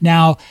 Sure.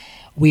 Now,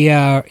 we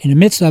are in the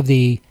midst of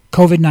the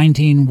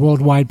COVID-19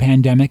 worldwide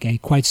pandemic, a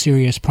quite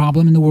serious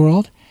problem in the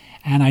world.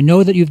 And I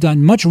know that you've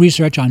done much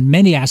research on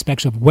many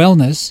aspects of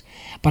wellness,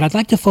 but I'd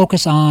like to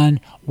focus on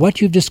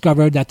what you've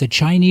discovered that the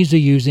Chinese are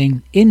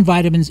using using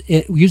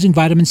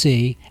vitamin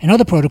C and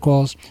other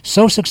protocols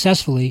so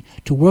successfully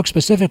to work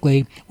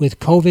specifically with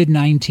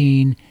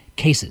COVID-19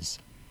 cases.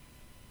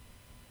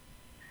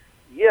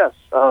 Yes,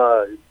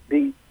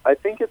 I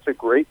think it's a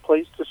great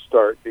place to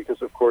start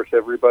because, of course,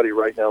 everybody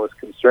right now is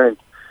concerned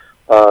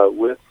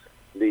with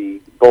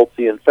both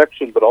the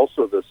infection but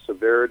also the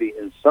severity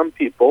in some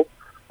people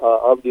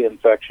of the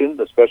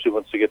infection, especially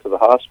once you get to the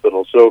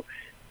hospital. So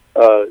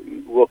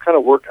we'll kind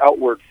of work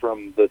outward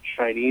from the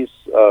Chinese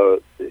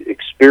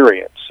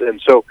experience.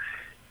 And so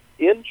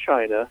in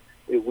China,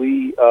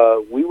 we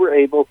were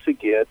able to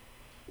get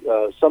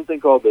something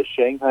called the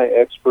Shanghai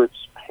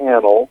Experts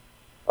Panel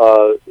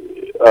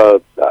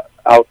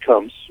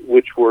outcomes,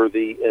 which were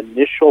the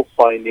initial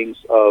findings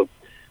of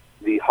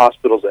the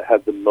hospitals that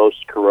had the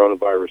most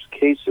coronavirus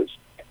cases.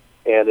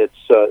 And it's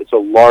a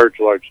large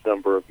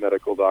number of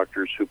medical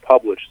doctors who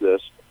published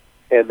this,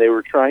 and they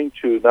were trying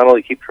to not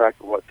only keep track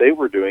of what they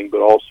were doing,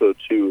 but also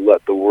to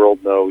let the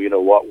world know,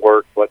 what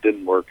worked, what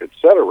didn't work,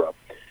 etc.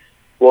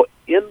 Well,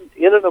 in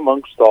and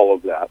amongst all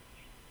of that,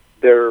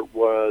 there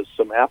was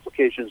some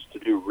applications to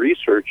do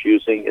research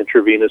using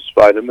intravenous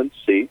vitamin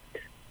C,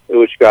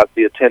 which got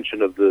the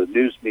attention of the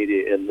news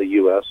media in the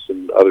U.S.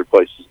 and other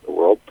places in the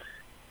world.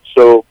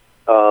 So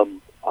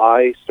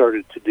I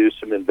started to do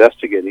some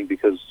investigating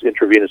because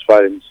intravenous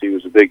vitamin C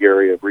was a big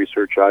area of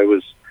research I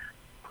was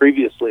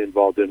previously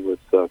involved in with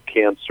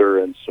cancer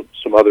and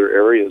some other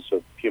areas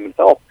of human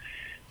health.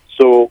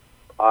 So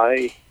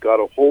I got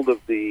a hold of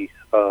the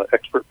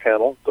expert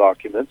panel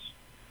documents.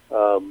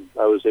 I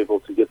was able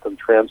to get them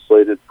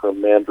translated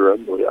from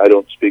Mandarin. I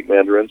don't speak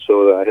Mandarin,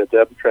 so I had to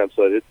have them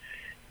translated.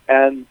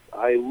 And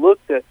I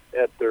looked at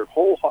their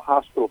whole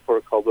hospital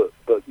protocol,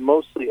 but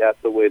mostly at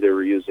the way they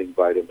were using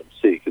vitamin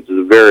C, because it's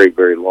a very,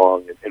 very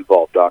long and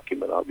involved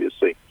document,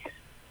 obviously.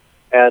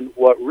 And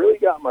what really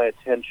got my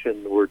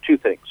attention were 2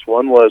 things.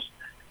 One was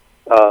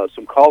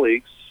some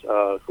colleagues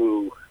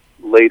who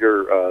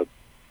later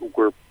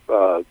were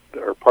are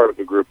part of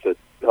a group that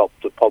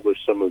helped to publish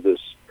some of this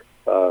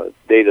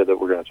data that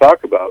we're going to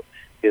talk about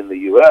in the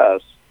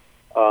U.S.,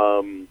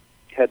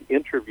 had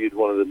interviewed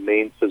one of the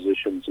main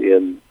physicians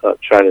in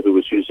China who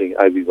was using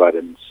IV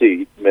vitamin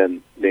C, a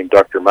man named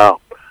Dr.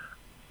 Mao.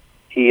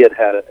 He had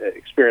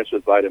experience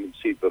with vitamin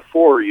C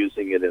before,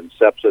 using it in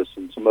sepsis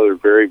and some other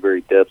very,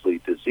 very deadly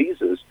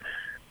diseases.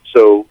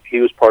 So he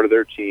was part of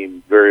their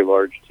team, very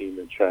large team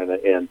in China,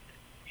 and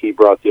he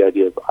brought the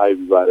idea of IV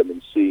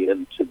vitamin C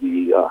into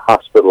the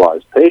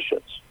hospitalized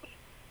patients.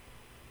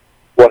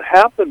 What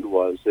happened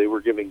was they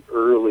were giving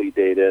early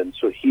data, and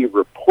so he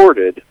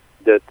reported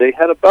that they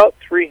had about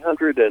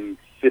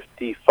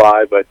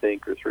 355, I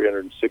think, or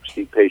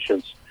 360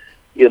 patients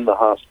in the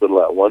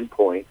hospital at one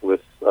point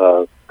with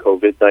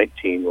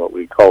COVID-19, what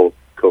we call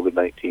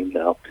COVID-19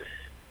 now.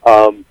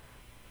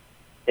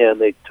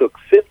 And they took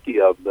 50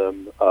 of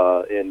them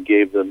and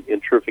gave them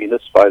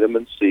intravenous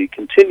vitamin C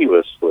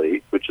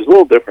continuously, which is a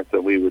little different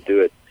than we would do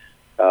it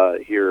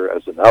here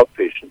as an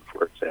outpatient,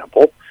 for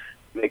example.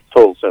 Makes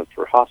total sense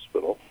for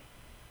hospital.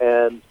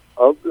 And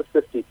of the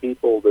 50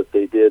 people that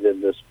they did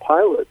in this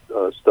pilot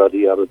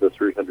study out of the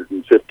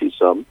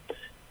 350-some,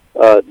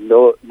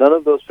 none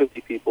of those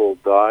 50 people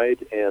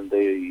died, and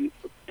they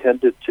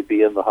tended to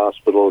be in the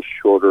hospital a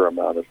shorter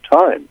amount of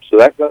time. So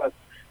that got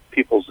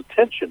people's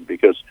attention,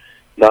 because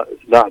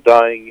not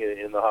dying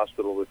in the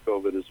hospital with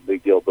COVID is a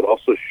big deal, but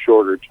also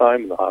shorter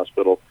time in the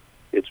hospital.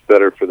 It's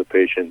better for the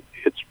patient.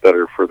 It's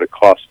better for the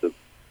cost of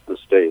the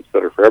stay. It's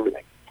better for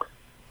everything.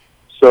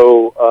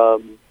 So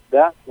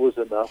that was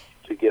enough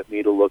to get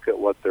me to look at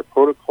what their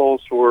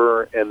protocols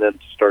were, and then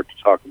to start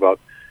to talk about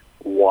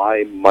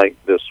why might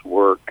this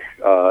work,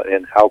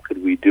 and how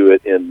could we do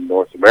it in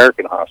North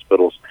American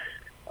hospitals.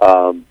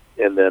 And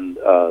then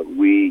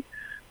we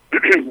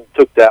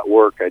took that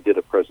work. I did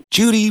a presentation.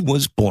 Judy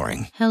was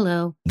boring.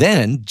 Hello.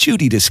 Then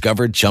Judy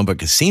discovered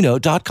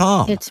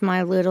ChumbaCasino.com. It's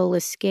my little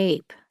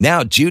escape.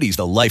 Now Judy's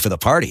the life of the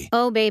party.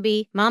 Oh,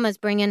 baby, mama's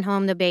bringing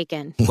home the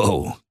bacon.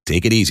 Whoa,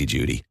 take it easy,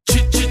 Judy.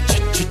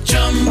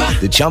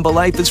 The Chumba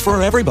life is for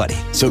everybody.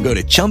 So go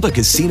to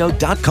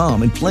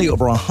ChumbaCasino.com and play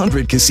over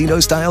 100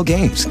 casino-style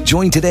games.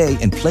 Join today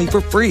and play for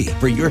free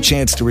for your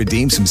chance to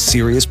redeem some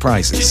serious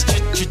prizes.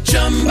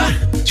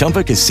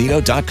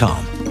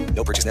 ChumbaCasino.com.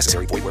 No purchase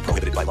necessary. Void where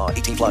prohibited by law.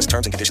 18+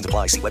 terms and conditions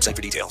apply. See website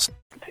for details.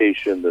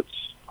 That's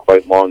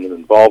quite long and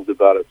involved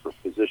about it for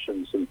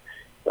physicians, and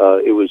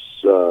it was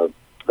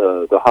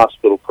the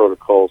hospital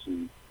protocols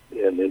and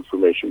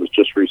information was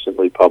just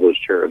recently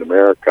published here in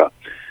America,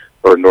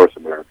 or North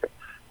America.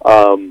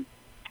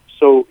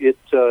 So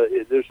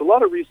there's a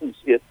lot of reasons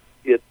it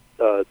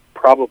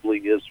probably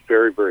is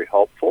very, very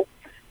helpful.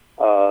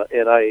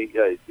 And I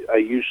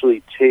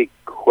usually take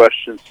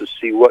questions to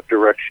see what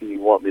direction you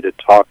want me to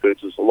talk.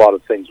 There's a lot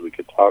of things we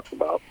could talk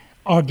about.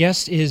 Our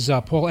guest is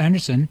Paul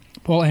Anderson.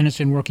 Paul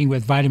Anderson, working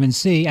with vitamin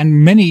C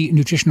and many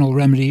nutritional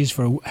remedies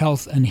for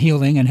health and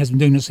healing, and has been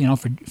doing this,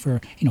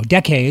 for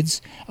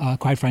decades,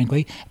 quite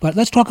frankly. But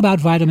let's talk about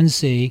vitamin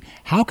C.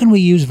 How can we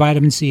use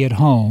vitamin C at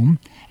home?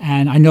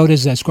 And I know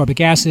there's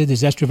ascorbic acid,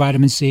 there's ester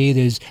vitamin C,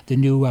 there's the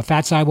new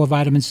fat soluble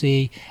vitamin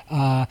C,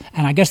 and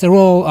I guess they're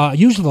all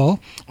useful.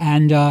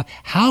 And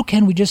how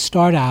can we just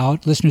start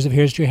out, listeners of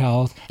Here's to Your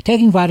Health,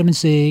 taking vitamin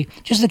C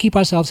just to keep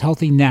ourselves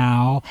healthy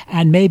now,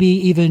 and maybe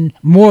even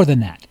more than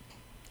that?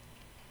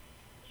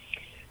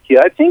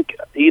 Yeah, I think,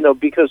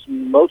 because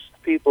most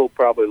people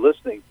probably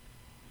listening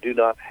do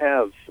not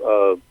have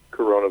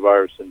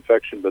coronavirus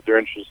infection, but they're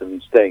interested in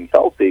staying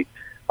healthy,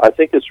 I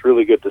think it's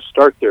really good to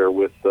start there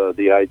with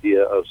the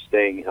idea of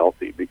staying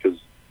healthy, because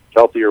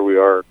healthier we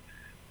are,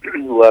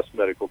 less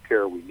medical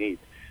care we need.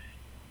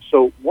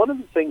 So one of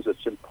the things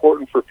that's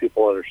important for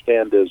people to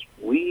understand is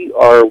we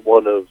are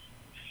one of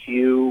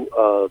few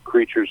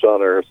creatures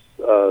on Earth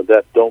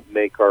that don't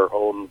make our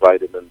own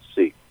vitamin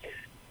C.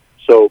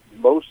 So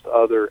most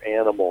other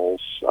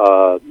animals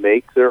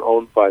make their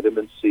own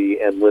vitamin C,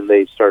 and when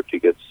they start to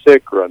get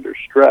sick or under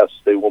stress,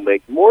 they will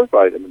make more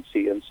vitamin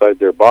C inside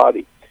their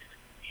body.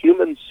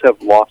 Humans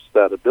have lost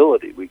that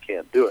ability. We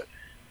can't do it.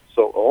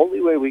 So the only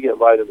way we get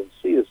vitamin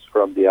C is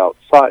from the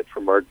outside,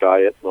 from our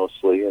diet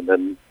mostly, and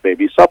then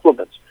maybe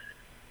supplements.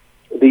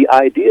 The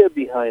idea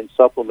behind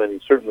supplementing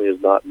certainly is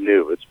not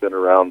new. It's been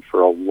around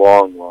for a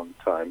long, long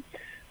time.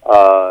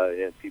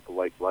 And people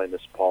like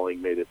Linus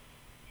Pauling made it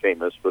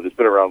famous, but it's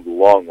been around a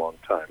long, long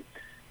time.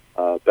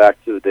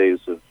 Back to the days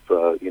of,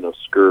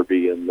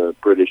 scurvy and the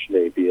British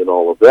Navy and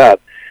all of that.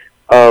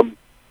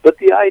 But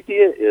the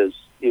idea is,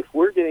 if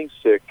we're getting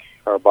sick,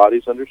 our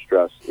body's under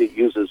stress, it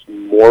uses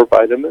more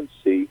vitamin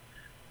C,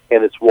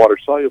 and it's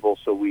water-soluble,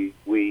 so we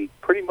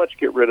pretty much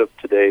get rid of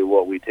today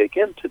what we take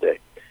in today.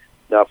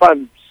 Now, if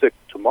I'm sick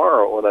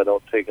tomorrow and I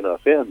don't take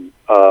enough in,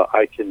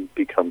 I can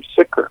become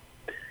sicker,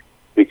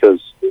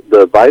 because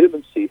the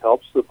vitamin C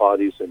helps the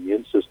body's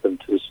immune system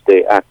to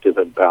stay active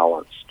and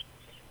balanced.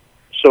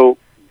 So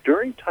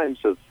during times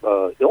of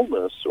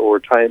illness,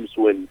 or times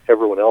when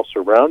everyone else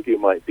around you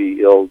might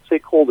be ill, say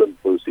cold and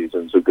flu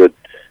season is a good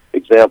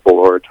example,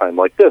 or a time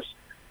like this,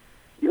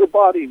 your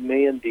body body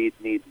may indeed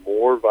need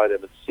more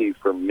vitamin C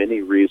for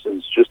many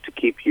reasons just to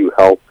keep you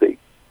healthy.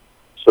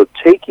 So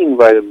taking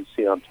vitamin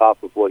C on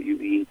top of what you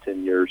eat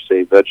in your,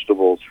 say,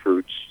 vegetables,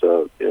 fruits,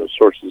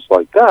 sources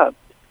like that,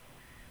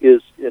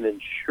 is an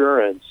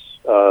insurance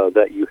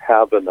that you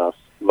have enough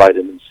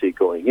vitamin C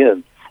going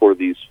in for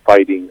these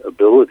fighting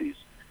abilities.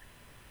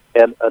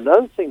 And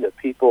another thing that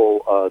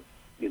people,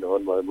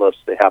 unless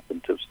they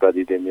happen to have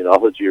studied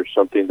immunology or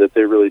something that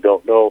they really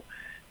don't know,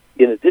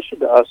 in addition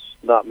to us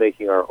not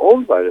making our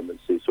own vitamin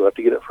C, so we have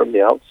to get it from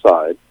the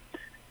outside,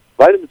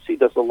 vitamin C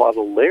does a lot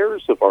of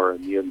layers of our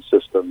immune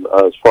system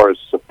as far as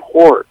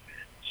support.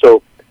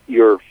 So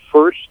your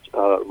first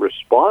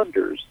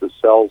responders, the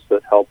cells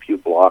that help you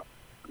block,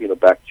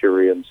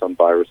 bacteria and some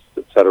viruses,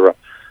 etc.,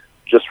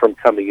 just from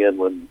coming in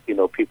when,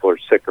 people are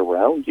sick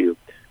around you,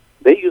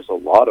 they use a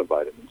lot of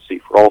vitamin C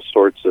for all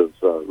sorts of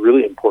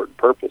really important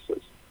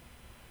purposes.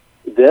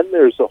 Then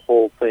there's a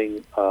whole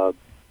thing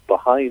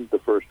behind the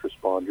first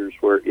responders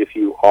where if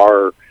you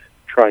are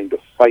trying to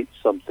fight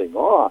something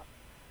off,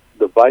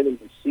 the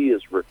vitamin C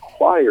is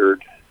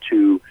required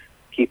to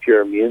keep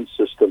your immune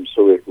system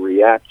so it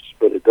reacts,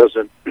 but it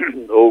doesn't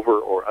over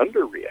or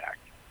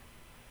underreact.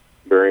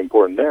 Very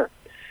important there.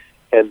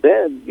 And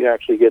then you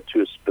actually get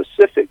to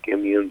specific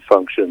immune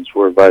functions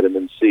where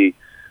vitamin C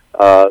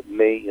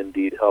may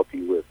indeed help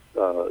you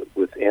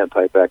with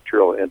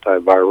antibacterial,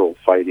 antiviral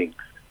fighting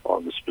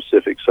on the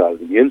specific side of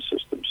the immune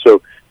system.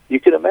 So you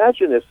can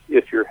imagine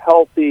if you're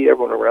healthy,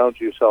 everyone around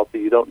you is healthy,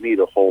 you don't need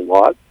a whole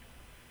lot.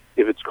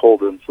 If it's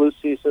cold and flu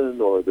season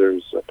or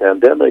there's a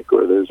pandemic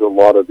or there's a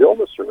lot of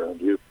illness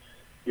around you,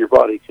 your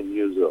body can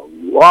use a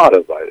lot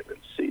of vitamin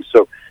C.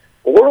 So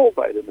oral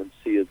vitamin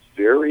C is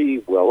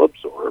very well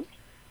absorbed.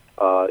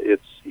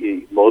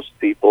 Most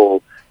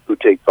people who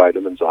take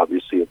vitamins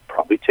obviously have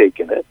probably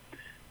taken it.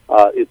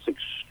 It's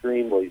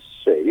extremely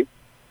safe.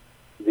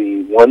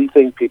 The one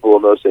thing people will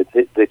notice,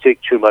 they take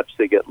too much,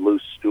 they get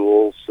loose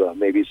stools,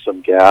 maybe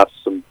some gas,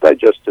 some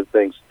digestive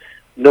things.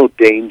 No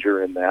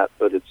danger in that,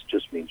 but it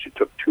just means you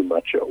took too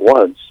much at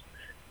once.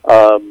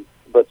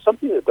 But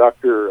something that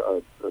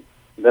a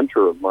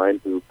mentor of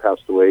mine who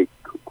passed away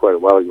quite a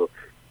while ago,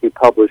 he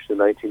published in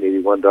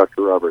 1981,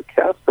 Dr. Robert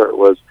Cathcart,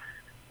 was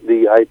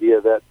the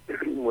idea that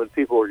when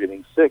people were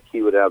getting sick,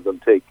 he would have them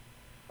take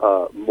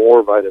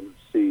more vitamin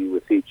C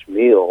with each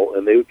meal,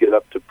 and they would get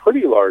up to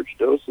pretty large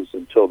doses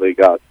until they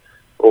got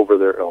over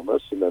their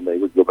illness, and then they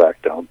would go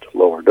back down to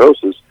lower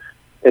doses.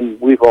 And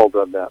we've all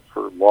done that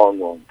for a long,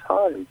 long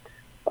time.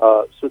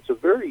 So it's a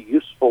very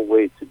useful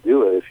way to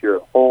do it. If you're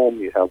at home,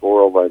 you have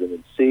oral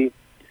vitamin C.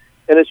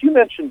 And as you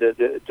mentioned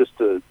it just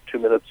 2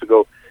 minutes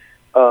ago,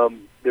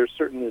 there's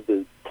certainly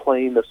the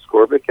plain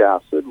ascorbic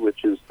acid,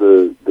 which is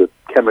the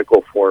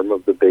chemical form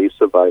of the base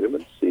of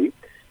vitamin C.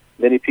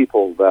 Many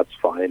people, that's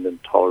fine and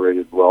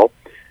tolerated well.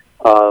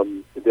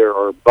 There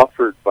are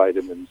buffered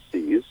vitamin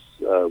Cs,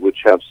 which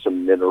have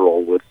some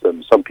mineral with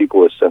them. Some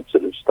people with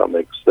sensitive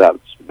stomachs,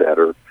 that's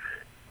better.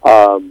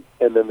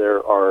 And then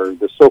there are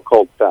the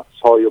so-called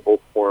fat-soluble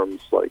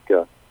forms like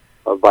a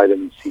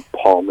vitamin C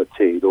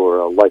palmitate or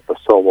a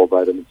liposomal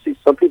vitamin C.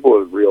 Some people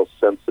with real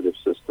sensitive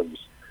systems,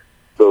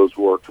 those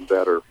work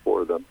better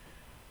for them.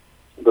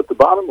 But the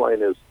bottom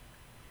line is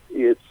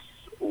it's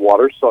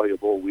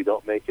water-soluble. We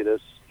don't make it as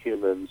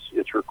humans.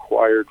 It's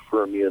required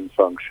for immune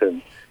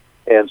function.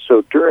 And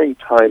so during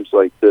times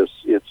like this,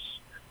 it's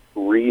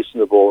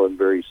reasonable and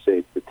very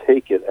safe to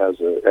take it as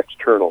an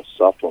external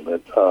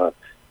supplement.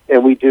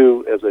 And we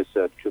do, as I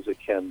said, because it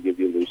can give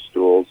you loose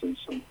stools and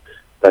some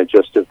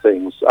digestive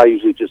things. I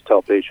usually just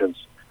tell patients,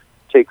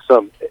 take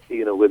some,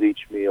 with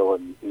each meal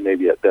and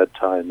maybe at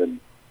bedtime, and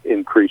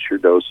increase your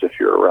dose if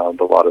you're around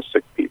a lot of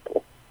sick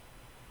people.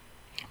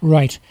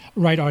 Right.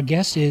 Our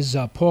guest is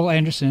Paul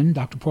Anderson,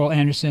 Dr. Paul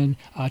Anderson,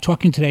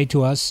 talking today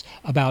to us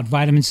about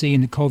vitamin C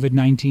in the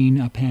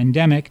COVID-19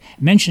 pandemic,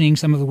 mentioning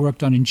some of the work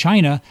done in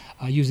China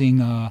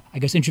using,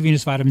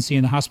 intravenous vitamin C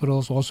in the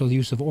hospitals, also the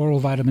use of oral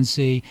vitamin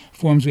C,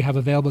 forms we have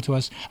available to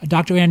us.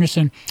 Dr.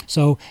 Anderson,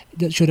 so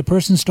should a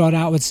person start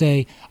out with,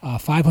 say,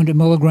 500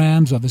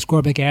 milligrams of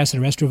ascorbic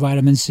acid or ester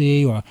vitamin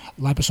C or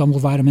liposomal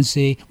vitamin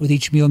C with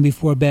each meal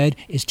before bed?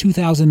 Is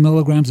 2,000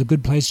 milligrams a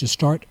good place to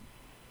start?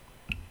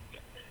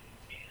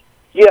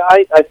 Yeah,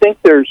 I think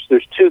there's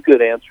two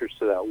good answers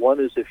to that. One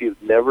is if you've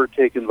never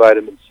taken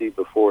vitamin C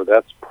before,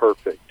 that's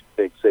perfect.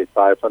 Take, say,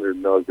 500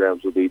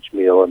 milligrams with each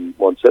meal and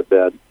once at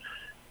bed.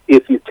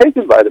 If you've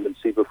taken vitamin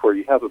C before,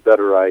 you have a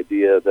better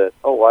idea that,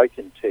 I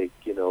can take,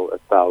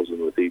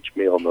 1,000 with each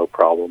meal, no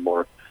problem.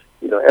 Or,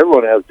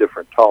 everyone has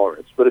different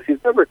tolerance. But if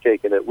you've never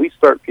taken it, we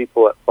start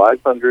people at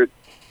 500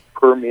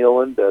 per meal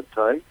and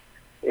bedtime.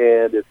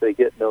 And if they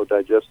get no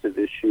digestive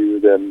issue,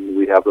 then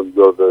we have them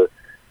go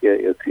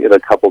in a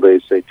couple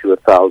days, say, to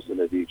 1,000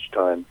 at each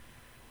time.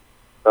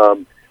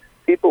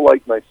 People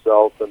like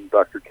myself and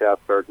Dr.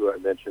 Cathcart, who I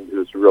mentioned,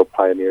 who's a real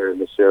pioneer in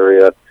this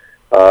area,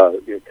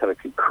 kind of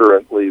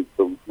concurrently,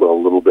 a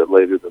little bit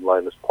later than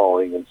Linus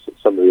Pauling and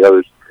some of the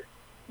others,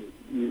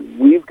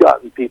 we've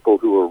gotten people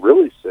who are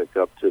really sick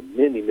up to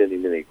many, many,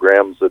 many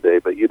grams a day,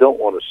 but you don't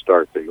want to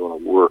start there. You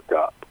want to work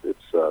up.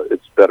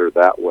 It's better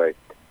that way.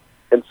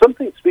 And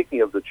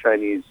speaking of the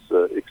Chinese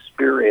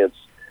experience,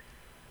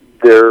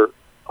 their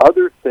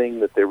other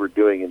thing that they were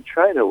doing in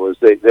China was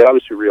they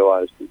obviously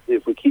realized that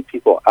if we keep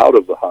people out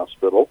of the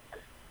hospital,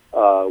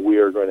 we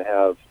are going to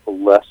have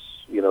less,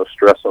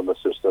 stress on the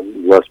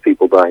system, less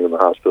people dying in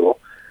the hospital.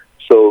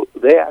 So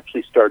they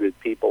actually started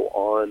people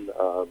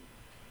on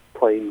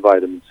plain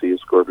vitamin C,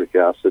 ascorbic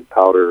acid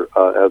powder,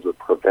 as a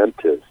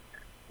preventive.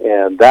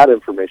 And that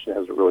information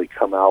hasn't really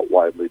come out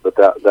widely, but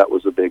that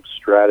was a big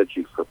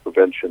strategy for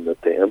prevention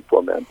that they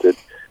implemented.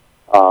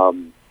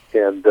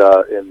 And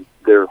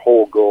their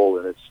whole goal,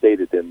 and it's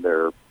stated in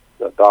their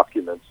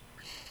documents,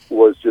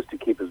 was just to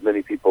keep as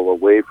many people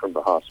away from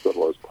the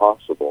hospital as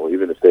possible,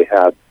 even if they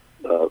had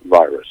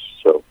virus.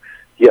 So,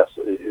 yes,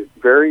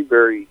 very,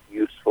 very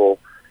useful.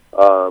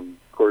 Of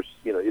course,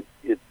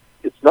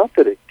 it's not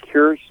that it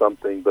cures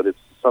something, but it's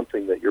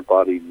something that your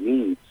body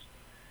needs.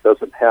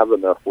 Doesn't have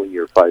enough when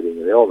you're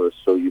fighting an illness,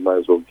 so you might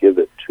as well give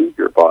it to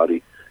your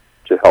body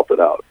to help it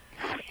out.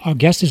 Our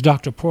guest is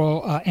Dr.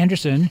 Paul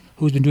Anderson,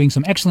 who's been doing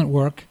some excellent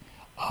work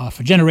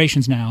for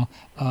generations now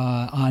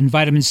on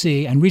vitamin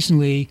C, and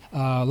recently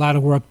a lot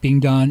of work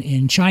being done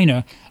in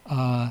China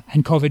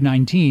and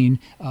COVID-19.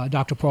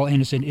 Dr. Paul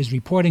Anderson is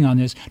reporting on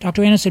this.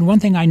 Dr. Anderson,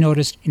 one thing I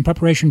noticed in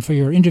preparation for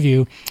your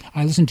interview,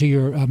 I listened to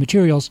your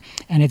materials,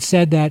 and it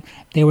said that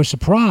they were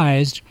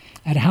surprised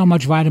at how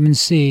much vitamin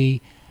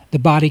C the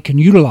body can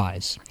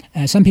utilize.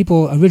 Some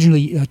people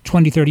originally,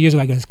 20, 30 years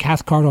ago, I guess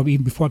Cathcart or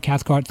even before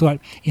Cathcart, thought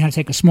you had to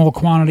take a small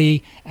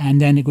quantity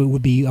and then it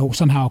would be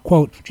somehow,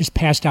 quote, just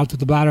passed out through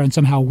the bladder and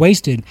somehow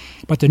wasted.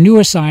 But the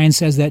newer science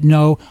says that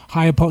no,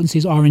 higher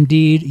potencies are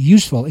indeed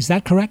useful. Is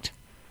that correct?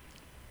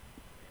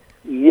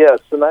 Yes,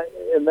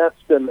 and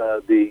that's been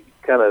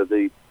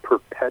the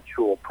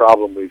perpetual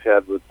problem we've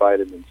had with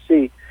vitamin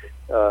C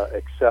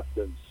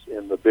acceptance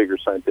in the bigger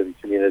scientific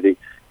community.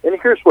 And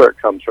here's where it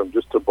comes from,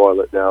 just to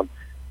boil it down.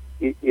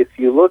 If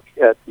you look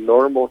at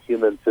normal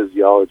human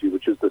physiology,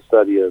 which is the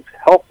study of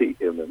healthy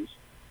humans,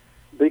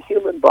 the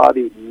human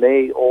body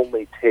may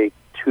only take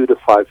 200 to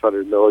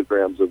 500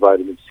 milligrams of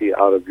vitamin C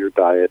out of your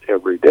diet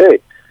every day.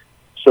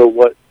 So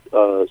what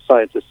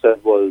scientists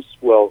said was,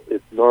 well,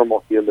 if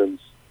normal humans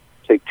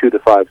take 200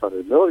 to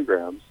 500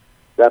 milligrams,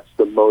 that's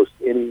the most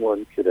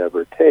anyone could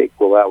ever take.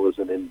 Well, that was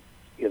an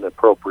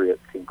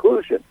inappropriate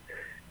conclusion.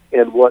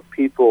 And what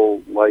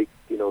people like,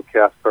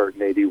 Cathcart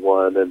in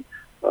 81 and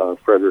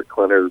Frederick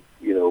Klenner,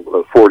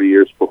 40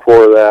 years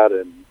before that,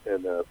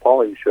 and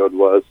Pauling showed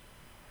was,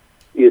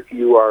 if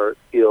you are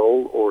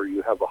ill or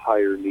you have a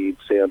higher need,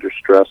 say under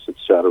stress,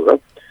 etc.,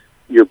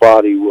 your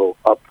body will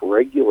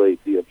upregulate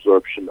the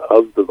absorption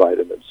of the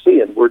vitamin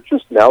C. And we're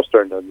just now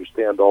starting to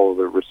understand all of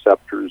the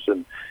receptors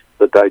and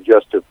the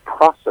digestive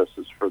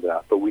processes for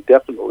that. But we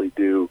definitely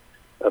do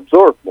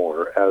absorb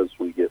more as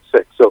we get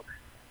sick. So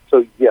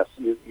yes,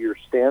 your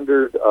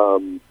standard,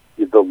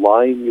 the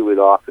line you would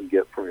often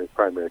get from your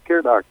primary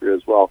care doctor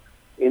is, well,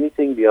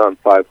 anything beyond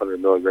 500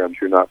 milligrams,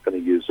 you're not going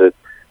to use it.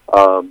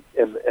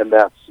 And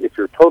that's, if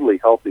you're totally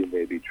healthy,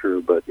 may be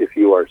true, but if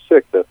you are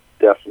sick, that's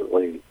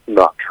definitely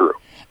not true.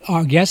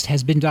 Our guest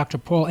has been Dr.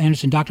 Paul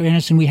Anderson. Dr.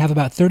 Anderson, we have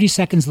about 30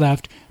 seconds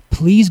left.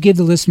 Please give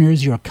the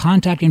listeners your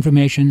contact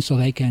information so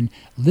they can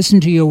listen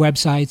to your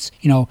websites,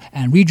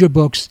 and read your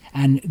books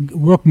and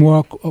work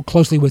more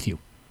closely with you.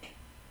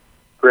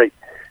 Great.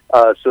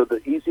 So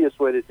the easiest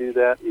way to do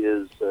that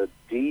is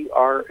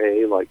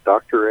DRA, like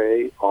Dr.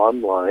 A,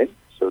 online.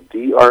 So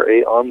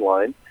DRA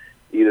online,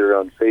 either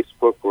on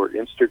Facebook or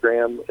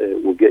Instagram.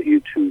 It will get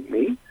you to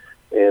me,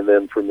 and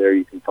then from there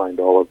you can find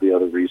all of the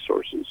other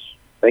resources.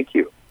 Thank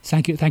you.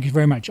 Thank you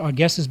very much. Our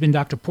guest has been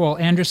Dr. Paul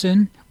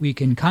Anderson. We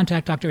can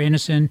contact Dr.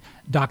 Anderson,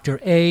 Dr.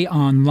 A,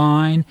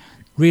 online.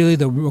 Really,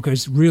 the work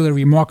is really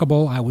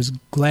remarkable. I was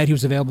glad he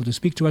was available to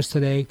speak to us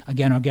today.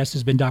 Again, our guest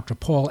has been Dr.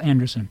 Paul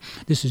Anderson.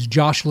 This is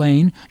Josh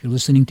Lane. You're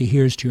listening to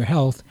Here's to Your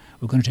Health.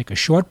 We're going to take a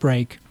short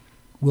break.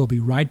 We'll be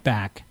right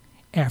back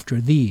after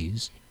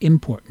these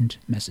important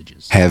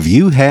messages. Have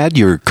you had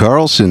your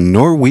Carlson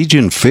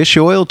Norwegian fish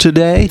oil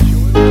today?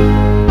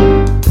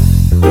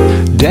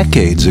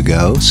 Decades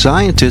ago,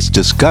 scientists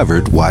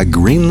discovered why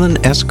Greenland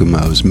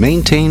Eskimos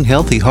maintain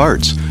healthy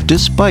hearts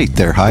despite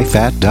their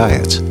high-fat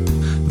diets.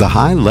 The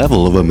high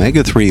level of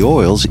omega-3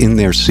 oils in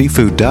their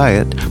seafood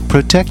diet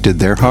protected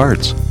their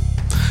hearts.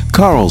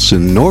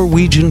 Carlson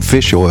Norwegian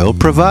fish oil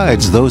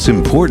provides those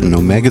important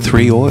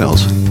omega-3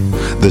 oils.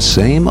 The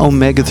same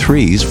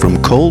omega-3s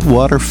from cold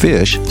water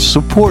fish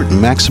support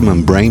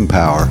maximum brain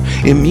power,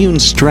 immune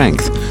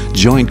strength,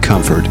 joint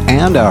comfort,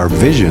 and our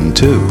vision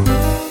too.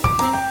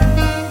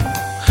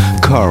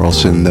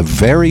 Carlson, the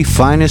very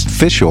finest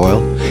fish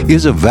oil,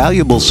 is a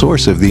valuable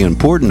source of the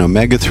important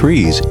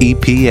omega-3s,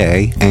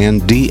 EPA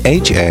and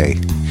DHA.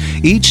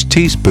 Each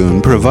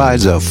teaspoon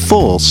provides a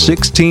full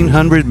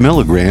 1,600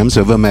 milligrams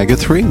of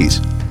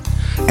omega-3s.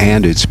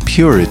 And its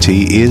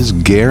purity is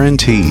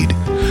guaranteed.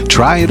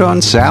 Try it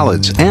on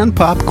salads and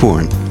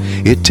popcorn.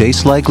 It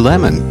tastes like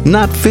lemon,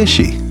 not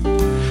fishy.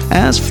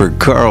 Ask for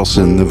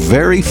Carlson, the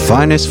very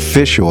finest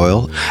fish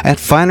oil, at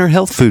finer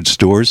health food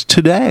stores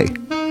today.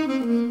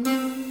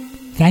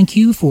 Thank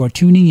you for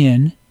tuning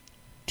in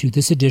to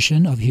this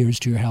edition of Here's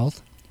to Your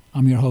Health.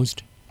 I'm your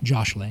host,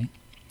 Josh Lane.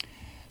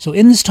 So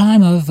in this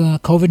time of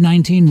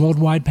COVID-19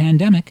 worldwide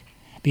pandemic,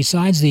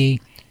 besides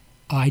the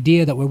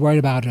idea that we're worried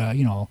about,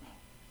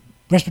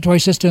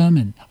 respiratory system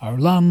and our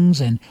lungs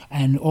and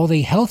all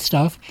the health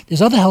stuff, there's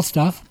other health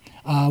stuff,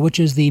 which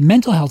is the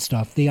mental health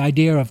stuff, the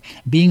idea of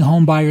being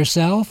home by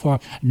yourself or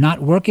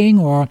not working,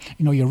 or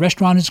your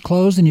restaurant is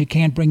closed and you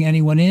can't bring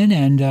anyone in,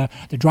 and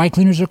the dry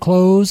cleaners are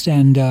closed,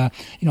 and the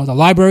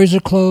libraries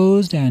are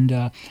closed,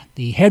 and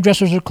the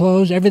hairdressers are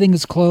closed, everything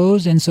is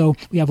closed, and so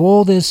we have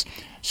all this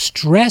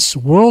stress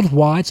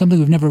worldwide, something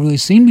we've never really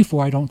seen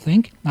before, I don't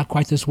think, not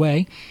quite this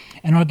way.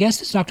 And our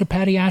guest is Dr.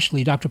 Patty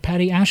Ashley. Dr.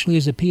 Patty Ashley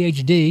is a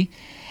PhD,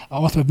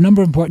 author of a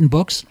number of important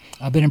books,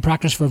 been in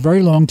practice for a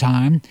very long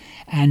time,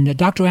 and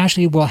Dr.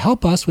 Ashley will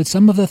help us with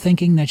some of the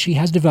thinking that she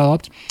has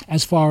developed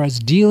as far as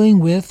dealing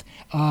with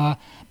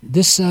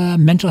this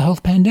mental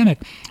health pandemic.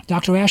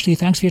 Dr. Ashley,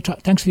 thanks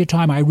for your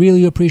time. I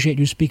really appreciate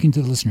you speaking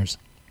to the listeners.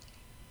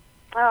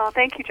 Oh,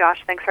 thank you,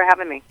 Josh. Thanks for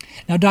having me.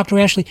 Now, Dr.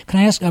 Ashley, can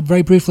I ask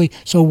very briefly,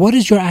 so what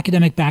is your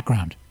academic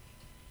background?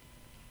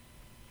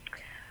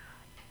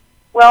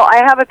 Well, I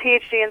have a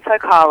PhD in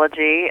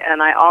psychology,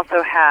 and I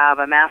also have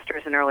a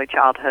master's in early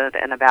childhood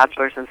and a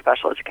bachelor's in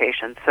special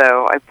education.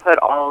 So I put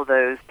all of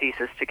those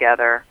theses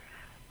together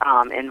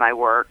in my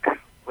work,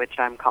 which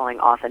I'm calling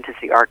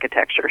authenticity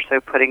architecture.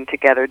 So putting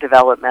together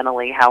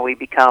developmentally how we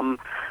become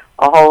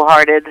a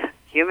wholehearted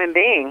human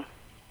being.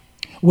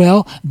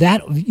 Well,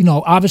 that,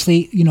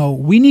 obviously,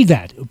 we need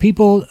that.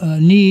 People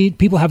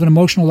have an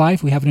emotional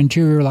life. We have an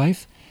interior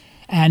life.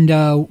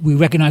 And we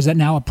recognize that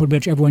now, pretty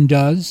much everyone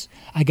does.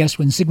 I guess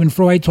when Sigmund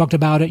Freud talked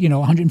about it,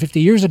 150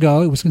 years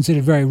ago, it was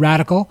considered very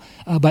radical.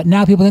 But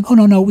now people think, oh,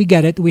 no, we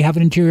get it. We have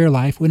an interior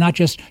life. We're not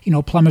just,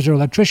 plumbers or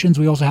electricians.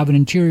 We also have an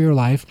interior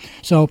life.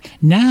 So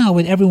now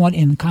with everyone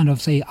in kind of,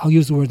 say, I'll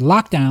use the word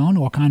lockdown,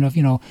 or kind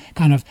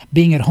of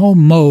being at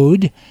home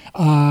mode,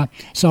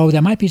 so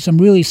there might be some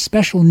really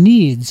special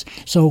needs.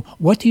 So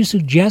what do you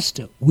suggest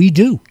we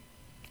do?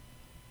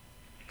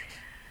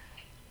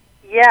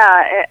 Yeah,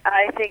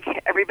 I think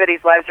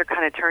everybody's lives are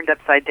kind of turned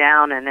upside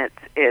down, and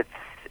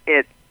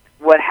it's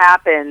what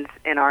happens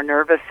in our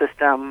nervous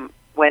system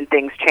when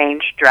things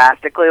change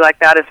drastically like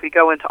that is we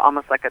go into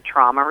almost like a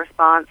trauma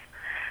response.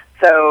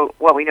 So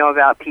what we know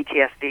about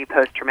PTSD,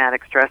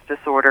 post-traumatic stress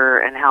disorder,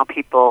 and how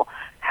people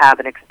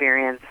have an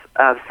experience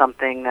of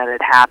something that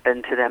had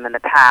happened to them in the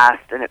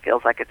past, and it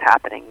feels like it's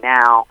happening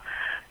now.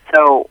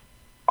 So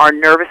our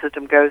nervous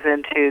system goes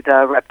into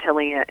the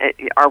reptilian.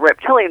 Our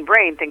reptilian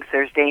brain thinks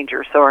there's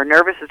danger, so our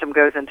nervous system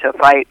goes into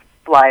fight,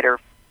 flight, or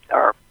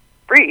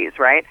freeze,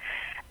 right?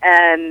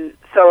 And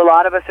so a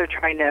lot of us are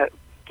trying to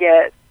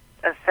get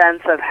a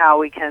sense of how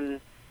we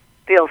can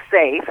feel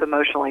safe,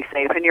 emotionally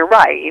safe. And you're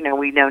right.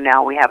 We know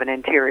now we have an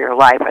interior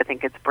life. I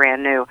think it's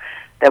brand new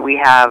that we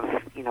have,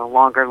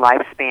 longer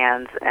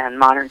lifespans and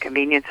modern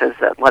conveniences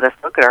that let us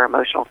look at our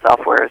emotional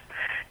self, whereas,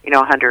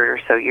 100 or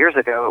so years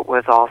ago it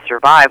was all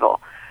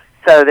survival.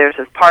 So there's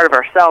this part of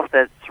ourself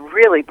that's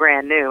really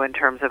brand new in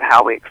terms of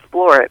how we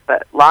explore it,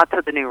 but lots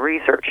of the new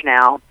research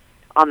now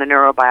on the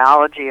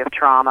neurobiology of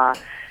trauma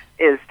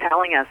is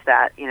telling us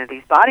that,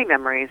 these body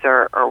memories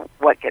are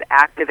what get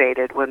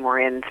activated when we're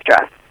in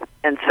stress.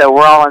 And so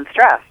we're all in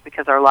stress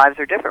because our lives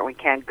are different. We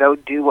can't go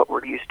do what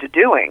we're used to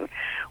doing.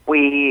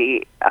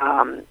 We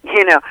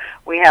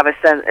have a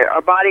sense,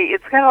 our body,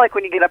 it's kind of like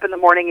when you get up in the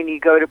morning and you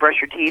go to brush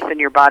your teeth and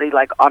your body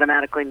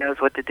automatically knows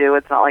what to do.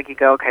 It's not like you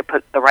go, okay,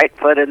 put the right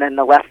foot and then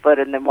the left foot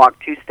and then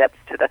walk 2 steps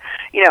to the,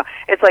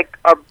 it's like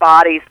our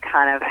bodies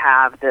kind of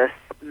have this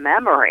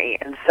memory.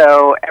 And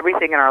so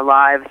everything in our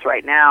lives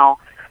right now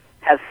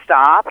has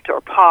stopped or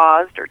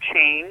paused or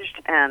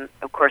changed. And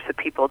of course the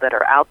people that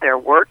are out there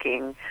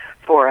working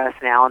for us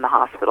now in the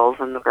hospitals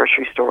and the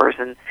grocery stores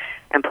and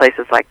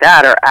places like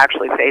that are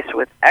actually faced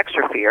with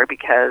extra fear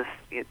because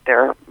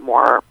they're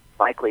more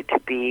likely to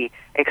be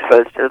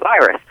exposed to the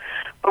virus.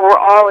 But we're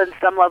all in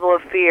some level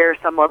of fear,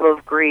 some level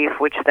of grief,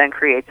 which then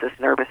creates this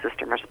nervous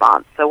system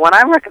response. So when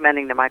I'm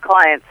recommending to my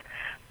clients,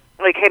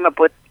 we came up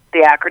with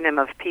the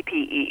acronym of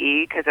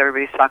PPEE because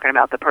everybody's talking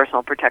about the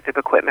personal protective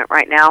equipment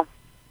right now.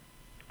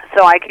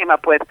 So I came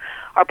up with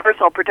our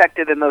personal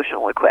protective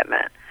emotional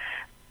equipment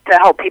to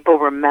help people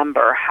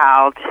remember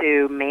how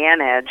to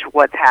manage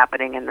what's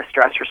happening in the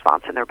stress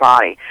response in their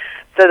body.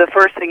 So the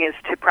first thing is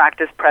to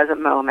practice present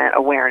moment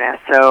awareness.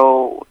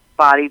 So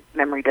body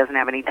memory doesn't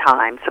have any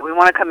time. So we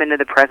want to come into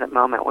the present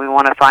moment. We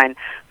want to find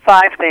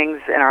 5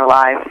 things in our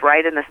life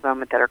right in this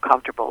moment that are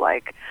comfortable,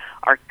 like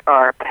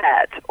our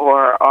pet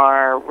or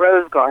our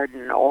rose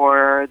garden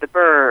or the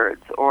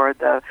birds or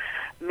the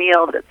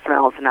meal that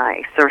smells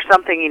nice or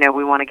something.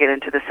 We want to get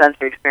into the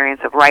sensory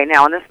experience of right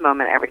now in this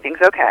moment,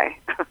 everything's okay.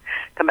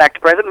 Come back to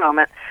present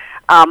moment.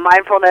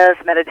 Mindfulness,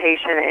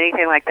 meditation,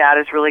 anything like that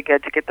is really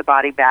good to get the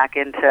body back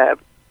into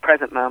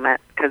present moment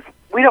because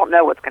we don't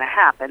know what's going to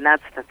happen.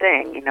 That's the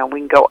thing. We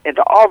can go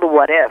into all the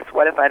what ifs.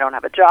 What if I don't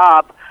have a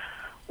job?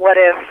 what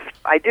if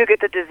I do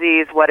get the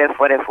disease? What if?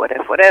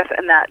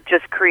 And that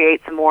just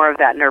creates more of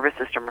that nervous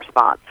system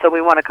response. So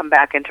we want to come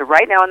back into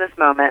right now in this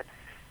moment,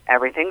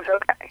 everything's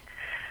okay.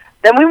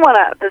 Then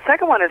the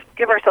second one is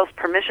give ourselves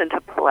permission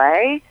to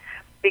play,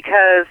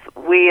 because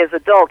we as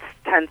adults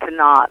tend to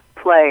not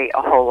play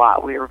a whole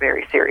lot. We are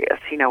very serious.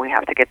 We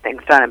have to get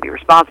things done and be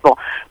responsible.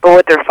 But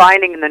what they're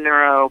finding in the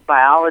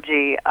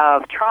neurobiology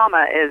of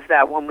trauma is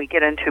that when we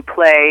get into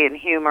play and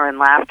humor and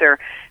laughter,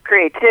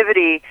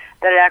 creativity,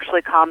 that it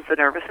actually calms the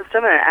nervous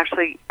system, and it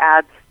actually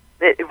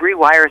it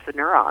rewires the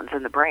neurons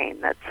in the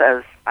brain that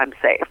says, I'm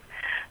safe.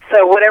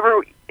 So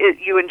whatever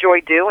you enjoy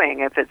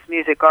doing, if it's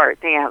music,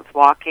 art, dance,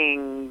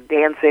 walking,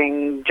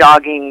 dancing,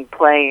 jogging,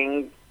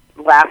 playing,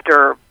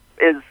 laughter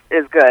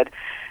is good.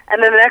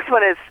 And then the next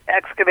one is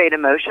excavate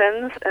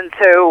emotions. And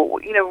so,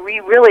 we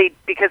really,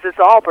 because it's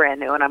all brand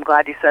new, and I'm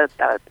glad you said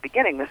that at the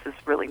beginning, this is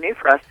really new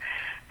for us,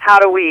 how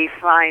do we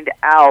find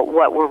out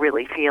what we're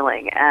really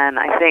feeling? And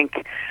I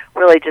think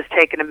really just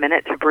taking a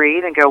minute to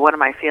breathe and go, what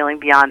am I feeling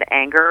beyond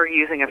anger,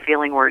 using a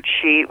feeling word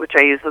sheet, which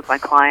I use with my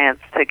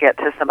clients to get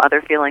to some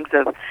other feelings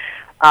of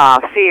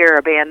fear,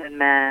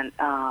 abandonment,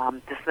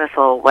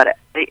 dismissal.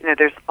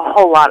 There's a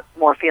whole lot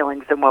more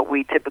feelings than what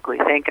we typically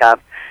think of.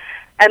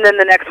 And then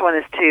the next one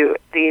is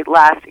the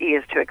last E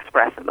is to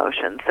express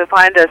emotions. So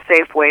find a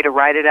safe way to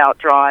write it out,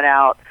 draw it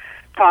out,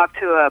 talk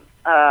to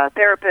a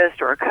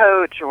therapist or a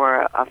coach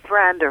or a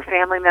friend or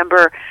family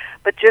member,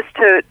 but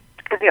because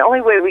the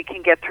only way we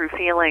can get through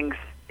feelings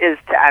is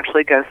to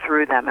actually go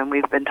through them. And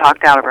we've been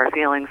talked out of our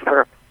feelings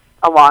for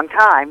a long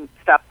time.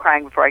 Stop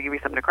crying before I give you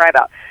something to cry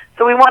about.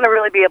 So we want to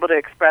really be able to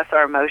express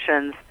our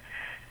emotions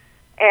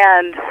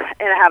and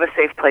have a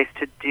safe place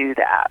to do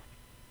that.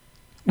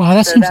 Well,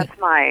 that's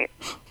my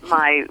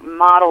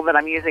model that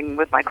I'm using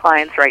with my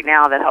clients right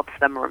now that helps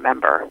them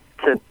remember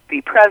to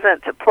be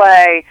present, to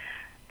play,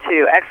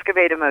 to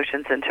excavate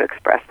emotions, and to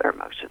express their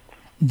emotions.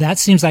 That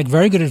seems like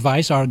very good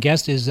advice. Our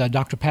guest is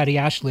Dr. Patty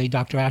Ashley.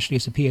 Dr. Ashley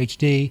is a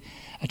PhD,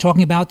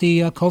 talking about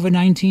the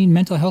COVID-19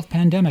 mental health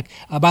pandemic.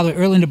 By the way,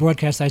 early in the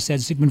broadcast, I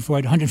said Sigmund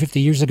Freud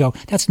 150 years ago.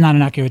 That's not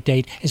an accurate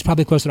date. It's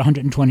probably closer to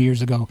 120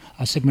 years ago,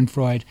 Sigmund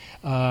Freud.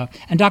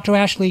 And Dr.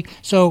 Ashley,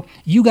 so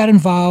you got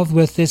involved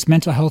with this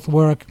mental health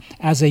work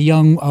as a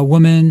young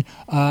woman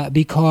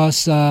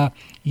because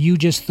you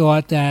just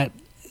thought that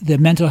the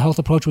mental health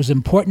approach was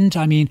important.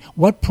 I mean,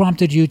 what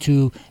prompted you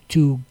to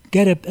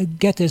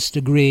get this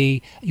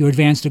degree, your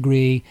advanced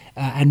degree,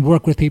 and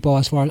work with people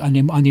as far as on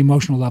the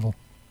emotional level?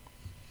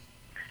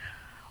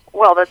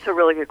 Well, that's a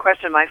really good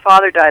question. My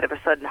father died of a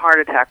sudden heart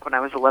attack when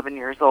I was 11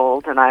 years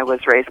old, and I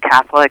was raised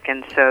Catholic,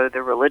 and so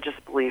the religious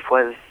belief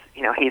was,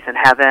 he's in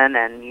heaven,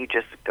 and you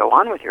just go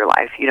on with your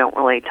life. You don't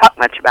really talk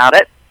much about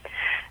it.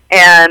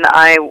 And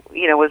I,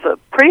 was a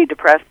pretty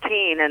depressed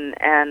teen, and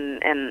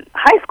in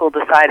high school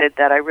decided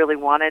that I really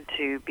wanted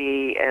to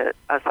be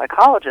a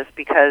psychologist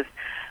because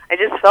I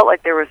just felt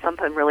like there was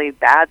something really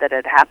bad that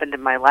had happened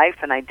in my life,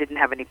 and I didn't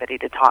have anybody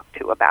to talk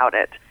to about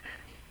it.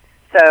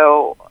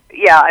 So,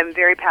 yeah, I'm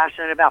very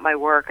passionate about my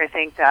work. I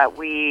think that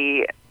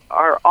we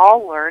are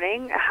all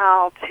learning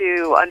how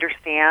to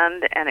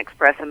understand and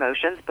express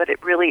emotions, but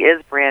it really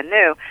is brand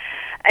new.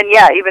 And,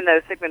 yeah, even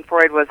though Sigmund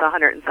Freud was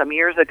 100 and some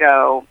years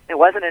ago, it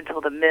wasn't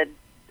until the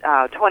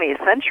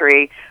mid-20th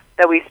century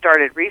that we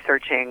started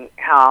researching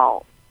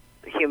how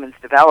humans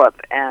develop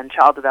and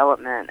child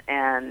development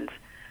and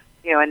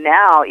and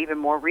now, even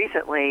more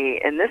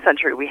recently, in this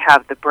century, we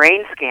have the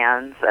brain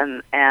scans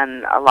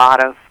and a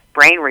lot of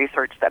brain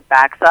research that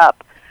backs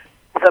up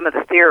some of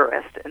the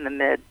theorists in the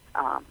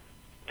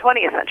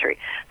mid-20th century.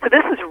 So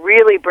this is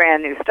really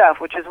brand new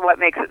stuff, which is what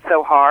makes it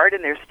so hard,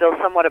 and there's still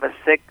somewhat of a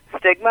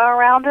stigma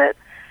around it.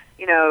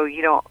 You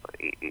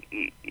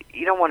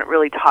don't want to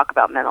really talk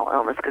about mental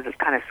illness because it's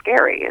kind of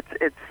scary.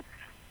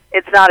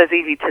 It's not as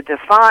easy to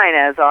define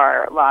as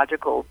our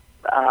logical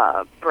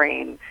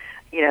brain.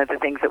 The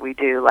things that we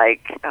do,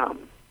 like,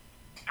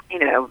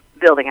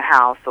 building a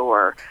house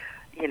or,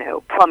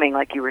 plumbing,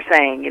 like you were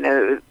saying,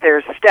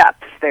 there's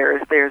steps,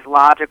 there's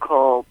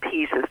logical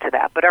pieces to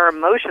that. But our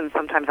emotions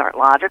sometimes aren't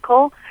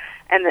logical,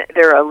 and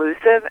they're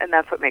elusive, and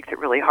that's what makes it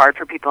really hard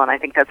for people, and I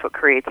think that's what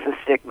creates the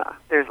stigma.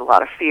 There's a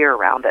lot of fear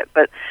around it.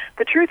 But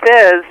the truth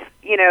is,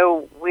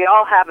 we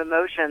all have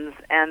emotions,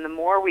 and the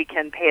more we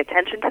can pay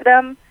attention to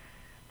them,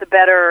 the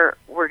better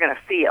we're going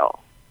to feel.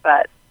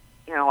 But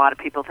a lot of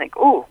people think,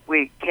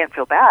 we can't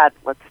feel bad,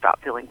 let's stop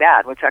feeling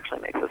bad, which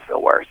actually makes us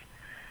feel worse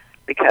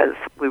because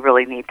we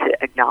really need to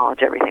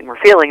acknowledge everything we're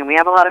feeling. And we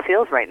have a lot of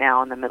feels right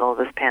now in the middle of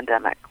this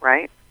pandemic,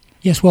 right?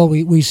 Yes, well,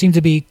 we seem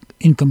to be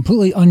in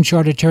completely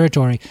uncharted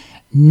territory.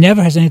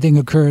 Never has anything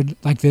occurred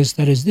like this.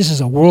 This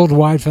is a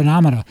worldwide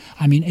phenomena.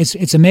 I mean,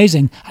 it's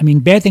amazing. I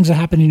mean, bad things have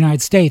happened in the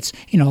United States.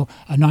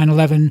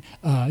 9/11.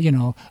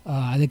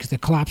 I think it's the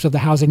collapse of the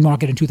housing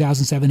market in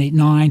 2007, 8,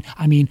 9.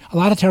 I mean, a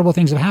lot of terrible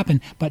things have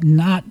happened, but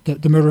not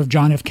the murder of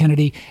John F.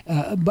 Kennedy.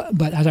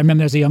 But as I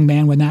remember, as a young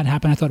man, when that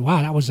happened, I thought,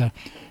 wow, that was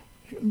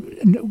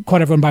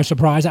caught everyone by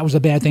surprise. That was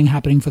a bad thing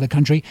happening for the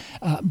country.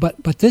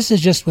 But this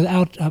is just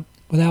without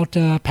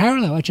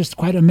parallel. It's just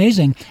quite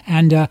amazing.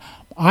 And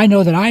I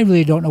know that I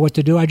really don't know what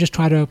to do. I just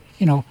try to,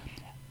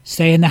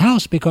 stay in the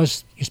house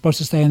because you're supposed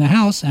to stay in the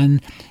house,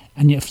 and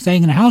if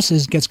staying in the house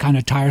gets kind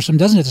of tiresome,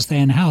 doesn't it, to stay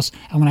in the house?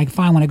 And when I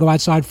go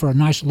outside for a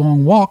nice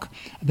long walk,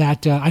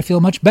 that I feel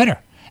much better.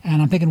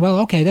 And I'm thinking, well,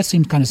 okay, that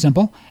seems kind of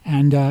simple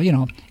and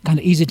kind of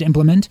easy to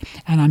implement.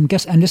 And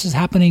this is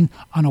happening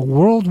on a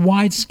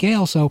worldwide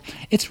scale, so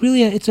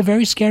it's a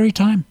very scary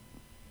time.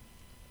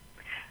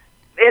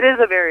 It is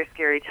a very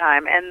scary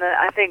time, and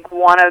I think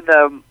one of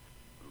the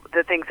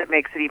things that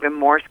makes it even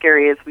more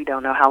scary is we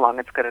don't know how long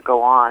it's going to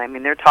go on. I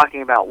mean, they're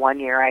talking about 1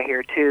 year. I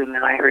hear 2, and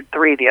then I heard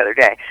 3 the other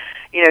day.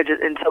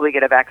 Just until we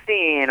get a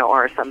vaccine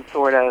or some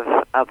sort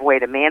of way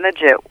to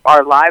manage it,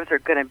 our lives are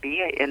going to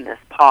be in this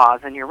pause.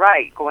 And you're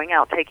right, going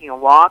out, taking a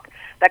walk,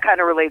 that kind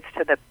of relates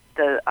to the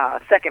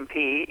second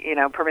P,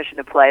 permission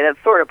to play.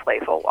 That's sort of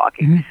playful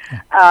walking.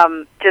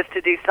 Mm-hmm. Just to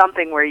do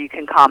something where you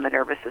can calm the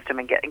nervous system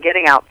and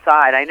getting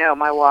outside. I know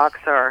my walks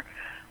are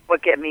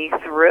what get me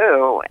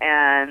through,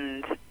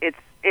 and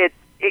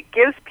it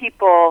gives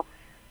people,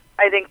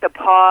 I think, the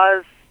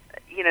pause,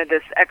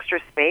 this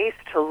extra space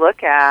to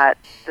look at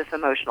this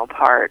emotional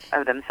part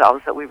of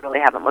themselves that we really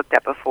haven't looked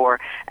at before.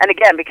 And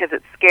again, because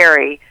it's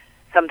scary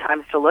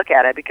sometimes to look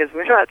at it because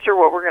we're not sure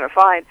what we're going to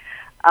find.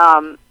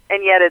 And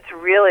yet it's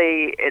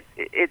really,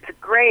 it's a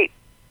great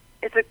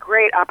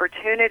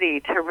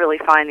opportunity to really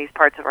find these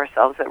parts of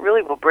ourselves that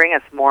really will bring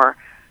us more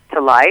to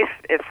life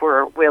if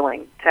we're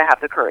willing to have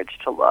the courage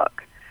to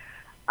look.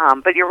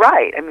 But you're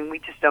right. I mean, we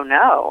just don't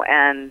know.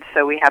 And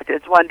so we have to,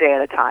 it's one day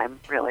at a time,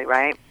 really,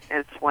 right?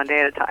 It's one day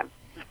at a time.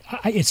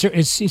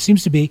 It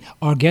seems to be.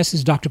 Our guest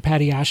is Dr.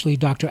 Patty Ashley.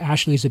 Dr.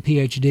 Ashley is a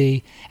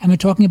PhD. And we're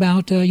talking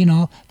about,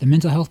 the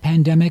mental health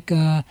pandemic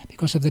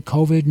because of the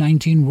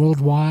COVID-19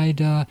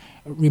 worldwide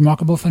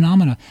remarkable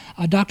phenomena.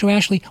 Dr.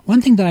 Ashley,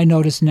 one thing that I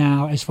notice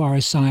now as far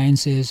as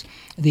science is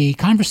the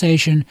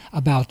conversation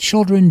about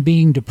children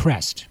being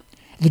depressed.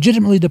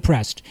 Legitimately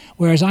depressed.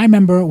 Whereas I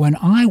remember when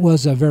I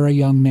was a very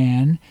young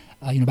man,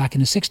 back in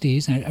the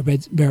 60s, and I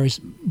read various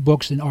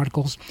books and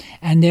articles,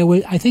 and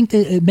I think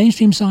the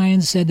mainstream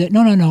science said that,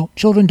 no,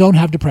 children don't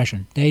have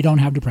depression. They don't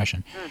have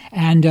depression.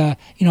 And,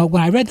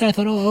 when I read that, I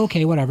thought, oh,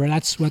 okay, whatever,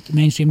 that's what the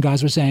mainstream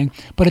guys were saying.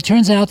 But it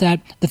turns out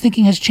that the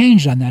thinking has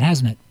changed on that,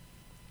 hasn't it?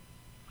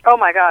 Oh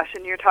my gosh,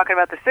 and you're talking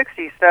about the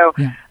 60s. So,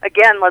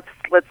 Again, let's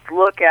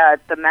look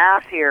at the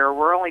math here.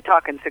 We're only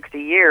talking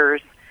 60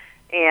 years.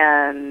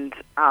 And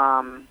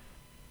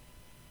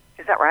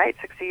is that right?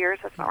 60 years?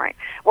 That's not right.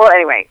 Well,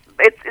 anyway,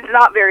 it's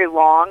not very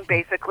long.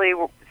 Basically,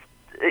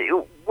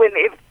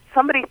 if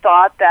somebody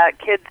thought that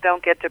kids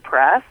don't get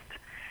depressed,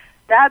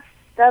 that's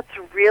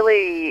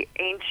really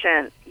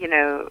ancient,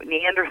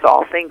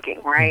 Neanderthal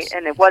thinking, right? Yes.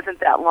 And it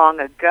wasn't that long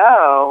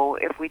ago.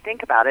 If we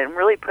think about it and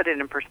really put it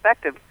in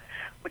perspective,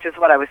 which is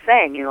what I was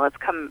saying. Let's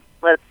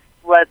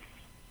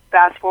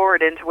fast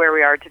forward into where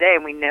we are today,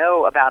 and we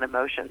know about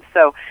emotions.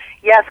 So,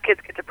 yes, kids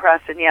get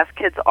depressed, and yes,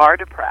 kids are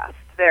depressed.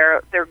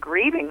 They're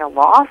grieving the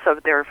loss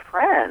of their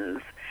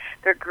friends.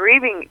 They're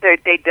grieving.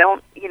 They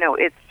don't.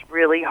 It's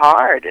really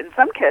hard. And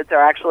some kids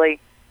are actually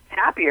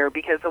happier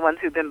because the ones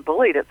who've been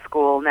bullied at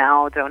school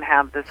now don't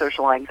have the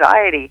social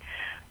anxiety.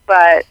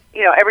 But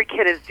every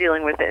kid is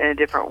dealing with it in a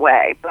different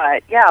way.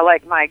 But yeah,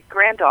 like my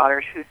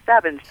granddaughter, who's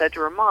 7, said to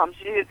her mom,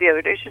 the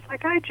other day, she's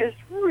like, I just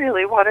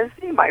really want to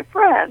see my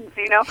friends,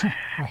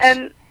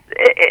 and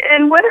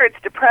whether it's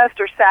depressed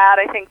or sad,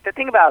 I think the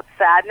thing about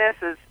sadness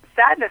is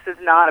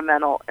not a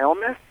mental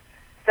illness.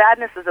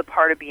 Sadness is a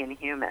part of being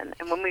human,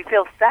 and when we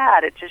feel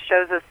sad, it just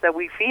shows us that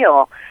we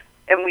feel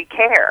and we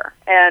care.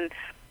 And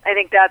I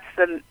think that's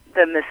the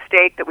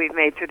mistake that we've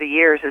made through the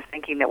years, is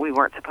thinking that we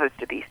weren't supposed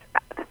to be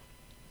sad.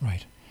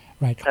 Right.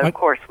 So of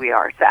course we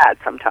are sad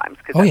sometimes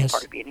because that's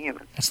part of being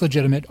human. That's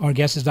legitimate. Our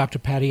guest is Dr.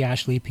 Patty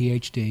Ashley,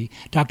 PhD.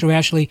 Dr.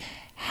 Ashley,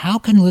 how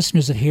can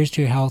listeners of Here's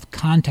to Your Health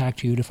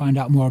contact you to find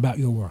out more about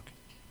your work?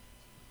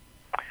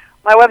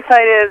 My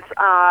website is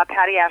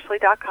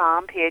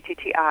pattyashley.com,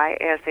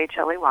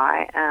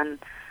 PATTIASHLEY, and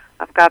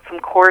I've got some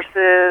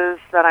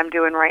courses that I'm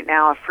doing right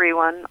now, a free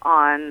one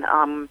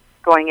on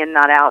going in,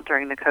 not out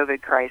during the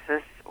COVID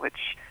crisis,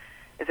 which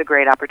is a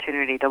great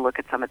opportunity to look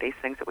at some of these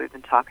things that we've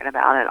been talking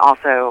about, and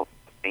also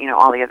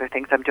all the other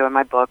things I'm doing,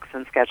 my books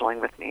and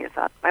scheduling with me is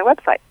at my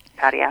website,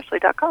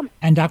 pattyashley.com.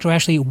 And Dr.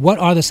 Ashley, what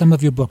are some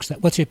of your books?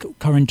 What's your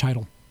current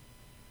title?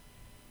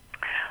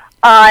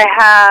 I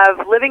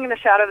have Living in the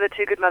Shadow of the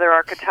Too Good Mother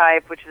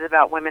Archetype, which is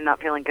about women not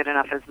feeling good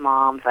enough as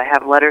moms. I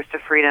have Letters to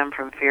Freedom,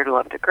 From Fear to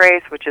Love to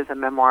Grace, which is a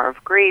memoir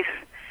of grief.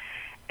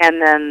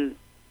 And then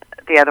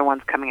the other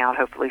one's coming out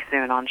hopefully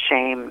soon on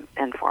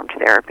shame-informed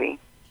therapy.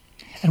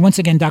 And once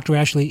again, Dr.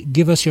 Ashley,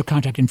 give us your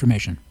contact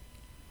information.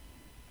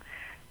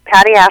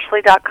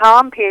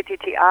 PattyAshley.com,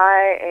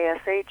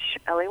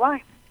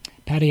 PATTIASHLEY.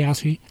 Patty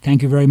Ashley,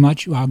 thank you very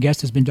much. Our guest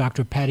has been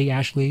Dr. Patty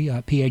Ashley,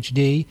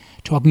 PhD,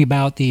 talking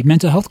about the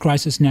mental health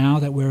crisis now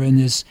that we're in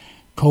this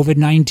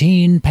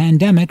COVID-19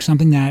 pandemic,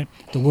 something that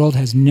the world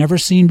has never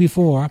seen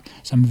before.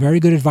 Some very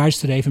good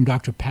advice today from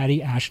Dr.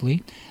 Patty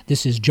Ashley.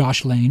 This is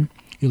Josh Lane.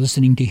 You're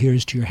listening to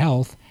Here's to Your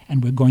Health,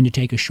 and we're going to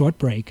take a short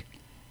break,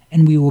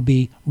 and we will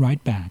be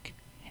right back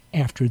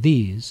after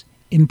these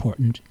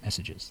important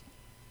messages.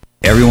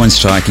 Everyone's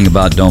talking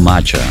about Do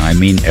Matcha. I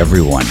mean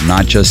everyone,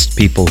 not just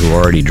people who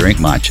already drink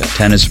matcha.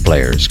 Tennis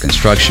players,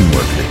 construction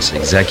workers,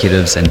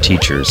 executives, and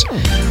teachers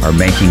are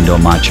making Do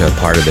Matcha a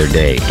part of their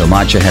day. Do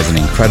Matcha has an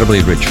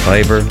incredibly rich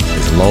flavor,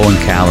 is low in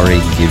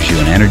calorie, gives you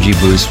an energy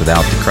boost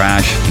without the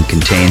crash, and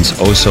contains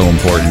oh so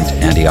important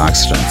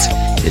antioxidants.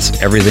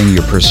 It's everything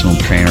your personal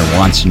trainer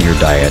wants in your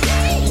diet,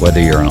 whether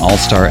you're an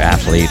all-star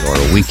athlete or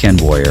a weekend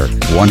warrior.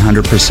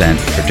 100%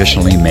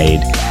 traditionally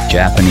made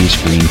Japanese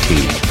green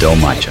tea, Do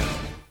Matcha.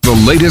 The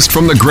latest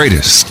from the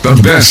greatest, the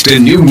best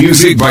in new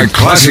music by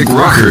classic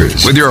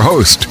rockers, with your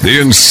host, the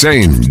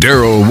insane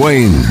Daryl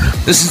Wayne.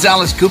 This is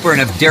Alice Cooper, and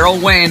if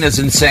Daryl Wayne is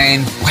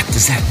insane, what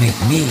does that make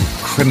me?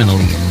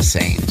 Criminally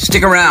insane.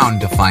 Stick around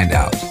to find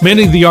out.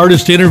 Many of the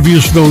artist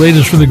interviews for the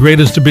latest from the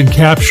greatest have been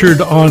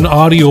captured on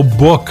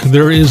audiobook.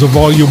 There is a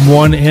Volume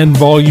 1 and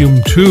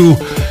Volume 2.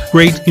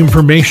 Great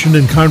information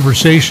and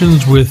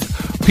conversations with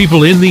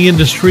people in the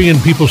industry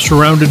and people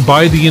surrounded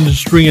by the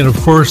industry, and of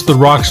course the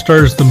rock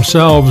stars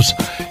themselves.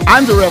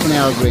 I'm the Reverend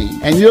Al Green,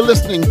 and you're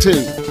listening to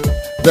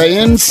the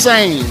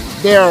insane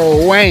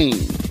Daryl Wayne.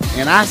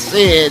 And I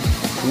said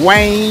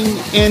Wayne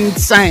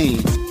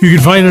Insane. You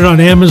can find it on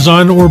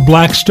Amazon or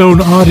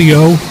Blackstone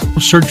Audio.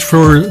 Search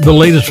for the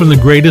latest from the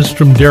greatest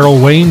from Daryl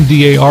Wayne,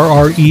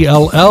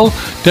 DARRELL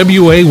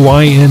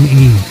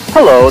WAYNE.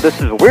 Hello,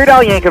 this is Weird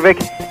Al Yankovic,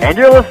 and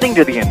you're listening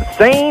to the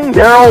insane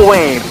Daryl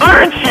Wayne,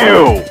 aren't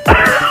you?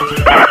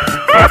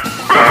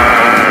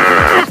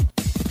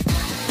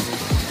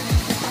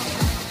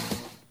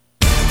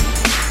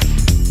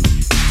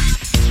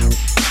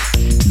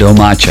 Do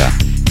Matcha,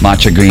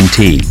 matcha green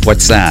tea.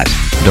 What's that?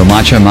 Do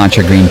Matcha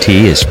matcha green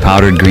tea is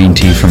powdered green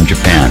tea from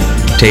Japan.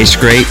 Tastes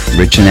great,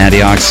 rich in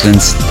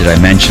antioxidants. Did I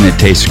mention it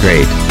tastes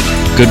great?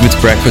 Good with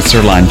breakfast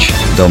or lunch.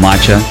 Do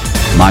Matcha,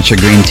 matcha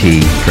green tea.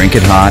 Drink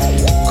it hot,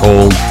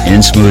 cold, in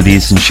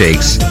smoothies and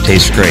shakes.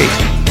 Tastes great.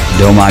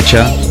 Do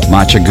Matcha,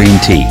 matcha green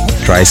tea.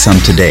 Try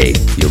some today.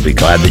 You'll be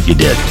glad that you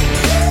did.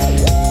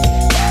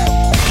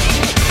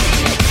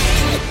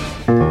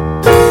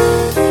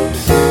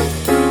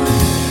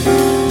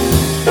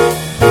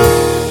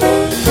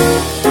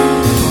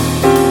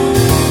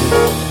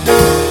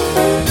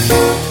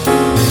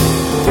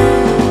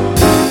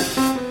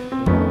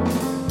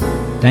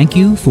 Thank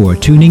you for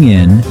tuning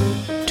in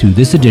to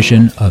this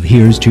edition of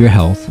Here's to Your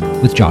Health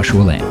with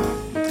Joshua Lane.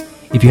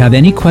 If you have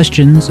any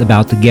questions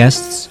about the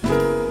guests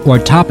or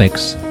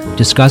topics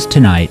discussed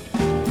tonight,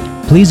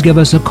 please give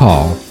us a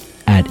call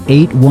at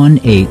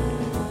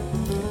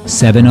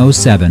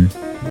 818-707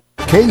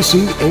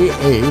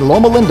 KCAA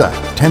Loma Linda,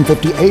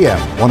 1050 AM,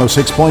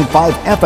 106.5 FM.